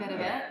bit of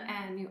it,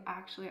 and you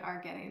actually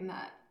are getting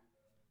that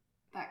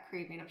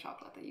craving of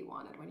chocolate that you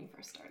wanted when you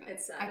first started.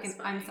 It's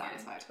satisfying. I'm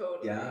satisfied.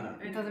 Totally. Yeah.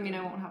 It doesn't mean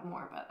I won't have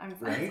more, but I'm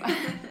satisfied.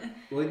 Right?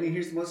 Well,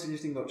 here's the most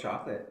interesting about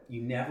chocolate.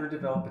 You never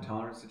develop a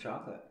tolerance to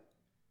chocolate.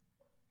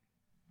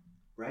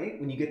 Right?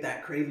 When you get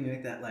that craving, you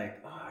get that I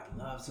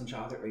love some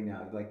chocolate right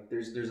now. Like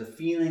there's a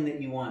feeling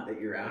that you want, that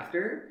you're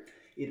after.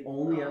 It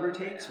only ever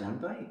takes one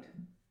bite.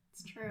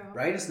 It's true.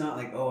 Right? It's not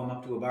like, I'm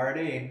up to a bar a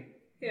day.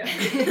 Yeah.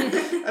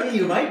 I mean,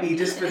 you might be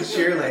just for the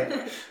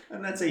sheer,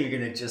 I'm not saying you're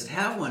going to just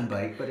have one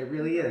bite, but it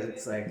really is.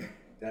 It's like,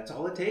 that's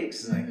all it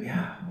takes. It's like,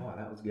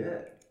 that was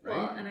good. Right?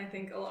 Well, and I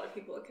think a lot of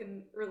people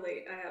can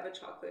relate. I have a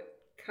chocolate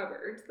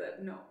cupboard that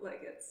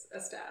it's a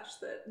stash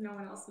that no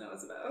one else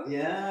knows about.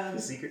 Yeah,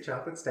 the secret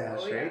chocolate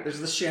stash, right? Yeah. There's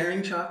the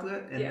sharing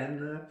chocolate and then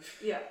the...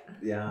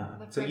 Yeah.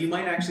 So you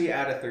might actually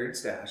add a third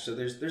stash. So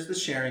there's the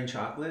sharing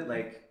chocolate,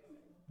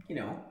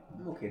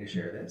 I'm okay to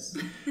share this.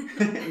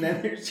 And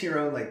then there's your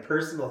own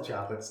personal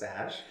chocolate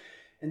stash.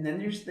 And then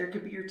there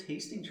could be your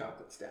tasting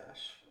chocolate stash,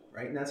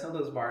 right? And that's how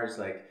those bars,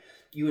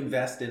 you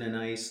invest in a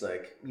nice,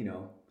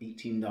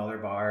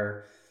 $18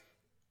 bar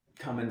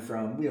coming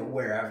from,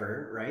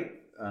 wherever, right?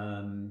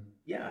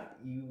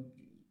 You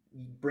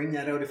bring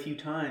that out a few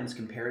times,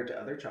 compare it to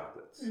other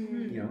chocolates.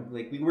 Mm-hmm.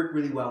 We work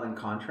really well in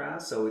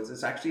contrast, so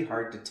it's actually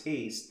hard to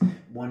taste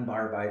one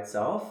bar by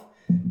itself.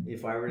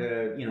 If I were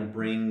to,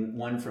 bring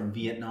one from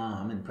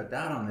Vietnam and put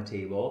that on the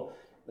table,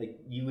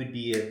 you would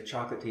be a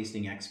chocolate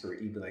tasting expert.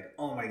 You'd be like,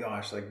 oh my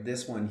gosh,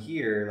 this one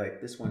here,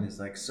 this one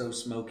is so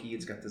smoky.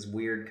 It's got this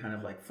weird kind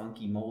of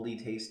funky moldy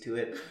taste to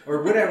it,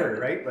 or whatever,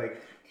 right?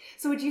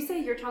 So would you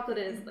say your chocolate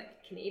is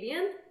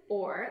Canadian?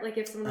 Or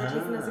if someone were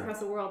tasting this across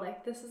the world,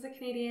 this is a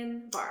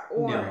Canadian bar,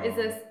 or is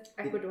this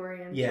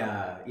Ecuadorian?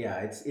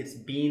 It's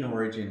bean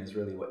origin is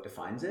really what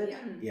defines it.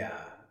 Yeah,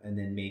 and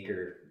then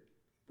maker,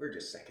 we're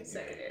just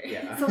secondary.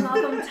 Yeah. So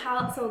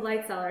Malcolm,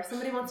 Light Cellar.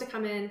 Somebody wants to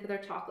come in for their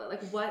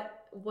chocolate.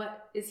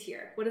 What is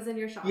here? What is in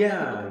your shop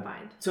that people can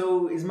find?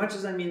 So as much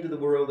as I'm into the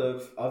world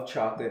of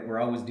chocolate, we're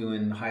always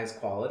doing the highest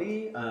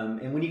quality.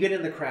 And when you get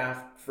into the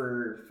craft,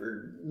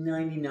 for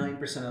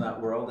 99% of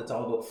that world, it's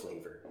all about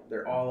flavor.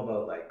 They're all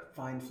about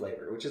fine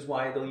flavor, which is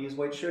why they'll use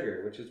white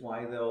sugar, which is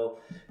why they'll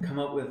come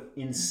up with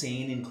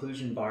insane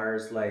inclusion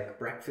bars like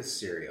breakfast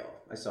cereal.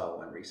 I saw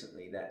one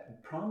recently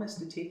that promised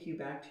to take you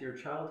back to your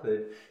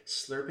childhood,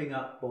 slurping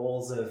up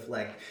bowls of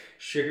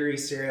sugary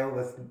cereal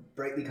with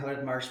brightly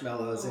colored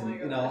marshmallows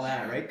and all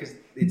that, right? Because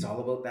it's all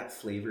about that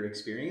flavor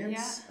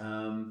experience. Yeah.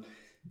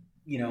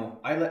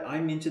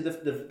 I'm into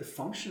the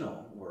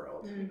functional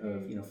world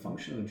of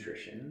functional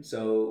nutrition.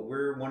 So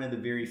we're one of the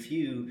very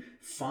few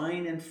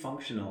fine and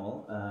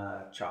functional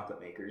chocolate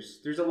makers.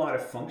 There's a lot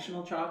of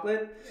functional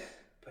chocolate,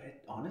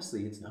 but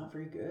honestly, it's not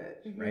very good,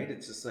 right?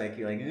 It's just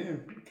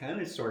you're kind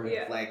of sort of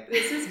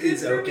this is good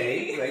it's for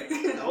okay,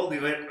 me. I'll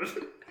do it.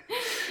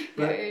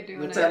 But you're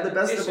doing let's it. have the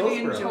best It of should both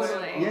be worlds.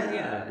 enjoyable.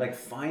 Yeah,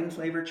 fine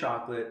flavor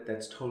chocolate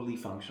that's totally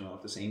functional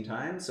at the same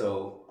time.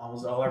 So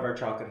almost all of our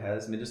chocolate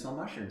has medicinal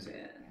mushrooms in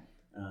it.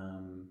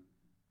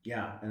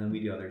 And then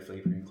we do other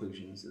flavor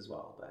inclusions as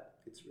well, but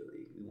it's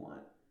really, we want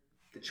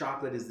the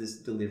chocolate is this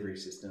delivery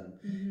system.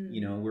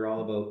 We're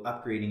all about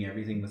upgrading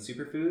everything with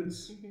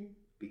superfoods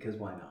because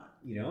why not?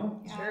 Yeah,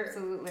 Sure.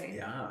 absolutely.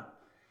 Yeah.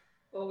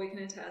 Well, we can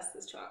attest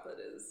this chocolate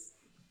is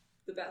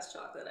the best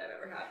chocolate I've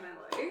ever had in my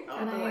life. Oh,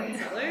 And the Light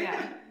Cellar.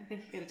 I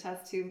think you can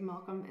attest to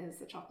Malcolm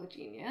is a chocolate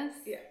genius.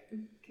 Yeah.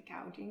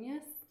 Cacao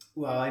genius.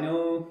 Well, I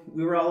know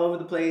we were all over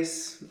the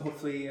place.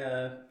 Hopefully,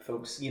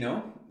 folks,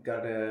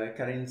 got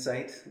an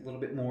insight a little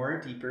bit more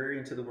deeper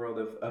into the world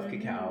of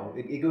cacao.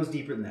 It goes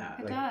deeper than that.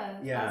 It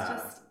does. Yeah.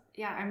 That's just,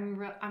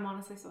 I'm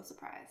honestly so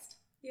surprised.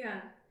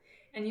 Yeah.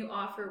 And you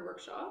offer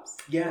workshops?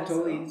 Yeah,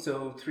 also? totally.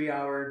 So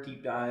 3-hour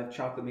deep dive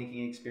chocolate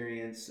making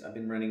experience. I've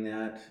been running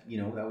that.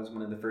 That was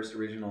one of the first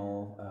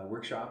original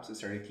workshops I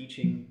started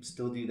teaching.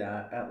 Still do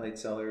that at Light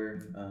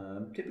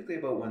Cellar, typically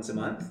about once a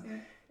month. Yeah.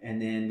 And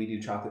then we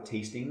do chocolate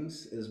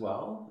tastings as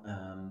well,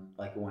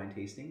 like a wine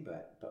tasting,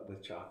 but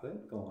with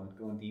chocolate,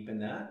 going deep in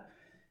that.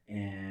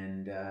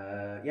 And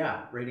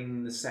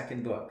writing my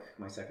second book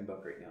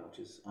right now, which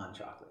is on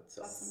chocolate.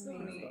 So That's so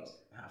neat. about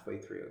halfway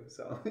through.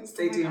 So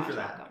stay tuned for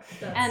that.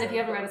 Malcolm. And if you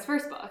haven't read his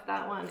first book,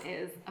 that one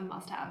is a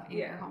must-have in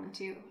your home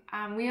too.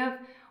 We have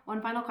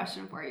one final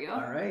question for you. All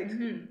right.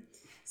 Mm-hmm.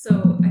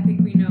 So I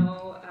think we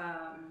know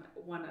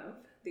one of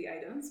the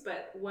items,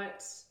 but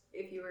what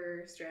if you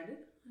were stranded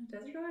on a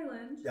desert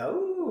island?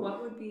 Oh.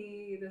 What would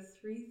be the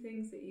 3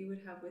 things that you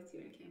would have with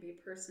you? And it can't be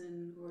a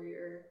person or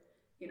your,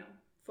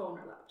 phone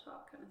or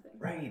laptop kind of thing.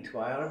 Right.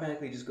 Well, I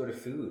automatically just go to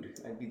food.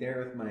 I'd be there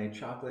with my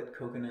chocolate,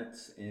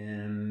 coconuts,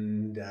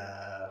 and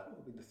what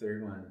would be the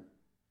third one?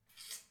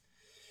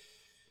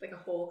 Like a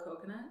whole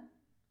coconut?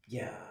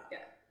 Yeah. Yeah.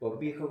 Well, it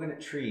would be a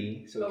coconut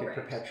tree, so it could right.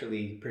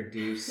 perpetually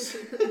produce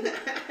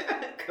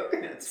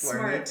coconuts for me.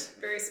 Smart.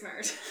 Very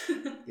smart.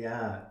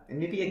 Yeah. And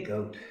maybe a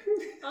goat.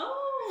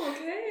 Oh,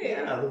 okay.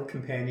 Yeah, a little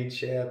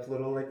companionship,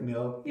 little like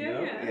milk, you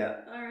know? Yeah.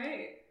 All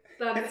right.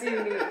 That's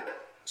unique.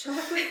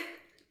 Chocolate,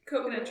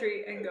 coconut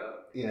tree, and goat.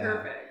 Yeah.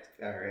 Perfect.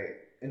 All right.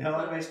 And how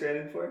long am I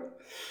stranded for?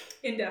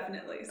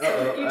 Indefinitely. So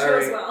Uh-oh. you All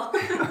chose right.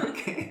 well.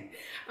 Okay.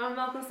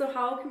 Malcolm, so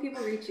how can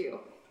people reach you?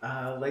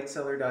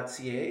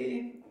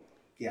 Lightcellar.ca.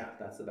 Yeah,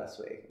 that's the best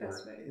way.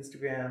 Best Or way.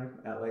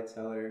 Instagram at Light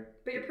Cellar.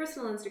 But your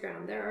personal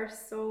Instagram, there are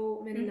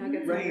so many Mhm.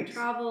 nuggets of your Right.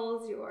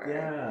 travels, your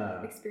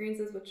Yeah.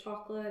 experiences with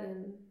chocolate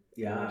and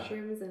Yeah.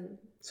 mushrooms and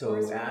So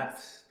forest at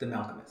foods. The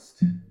Malchemist.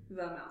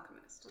 The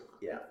Malcolmist.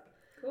 Yeah.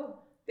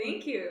 Cool.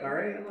 Thank you. All I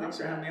right. love Thanks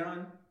for having that. me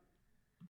on.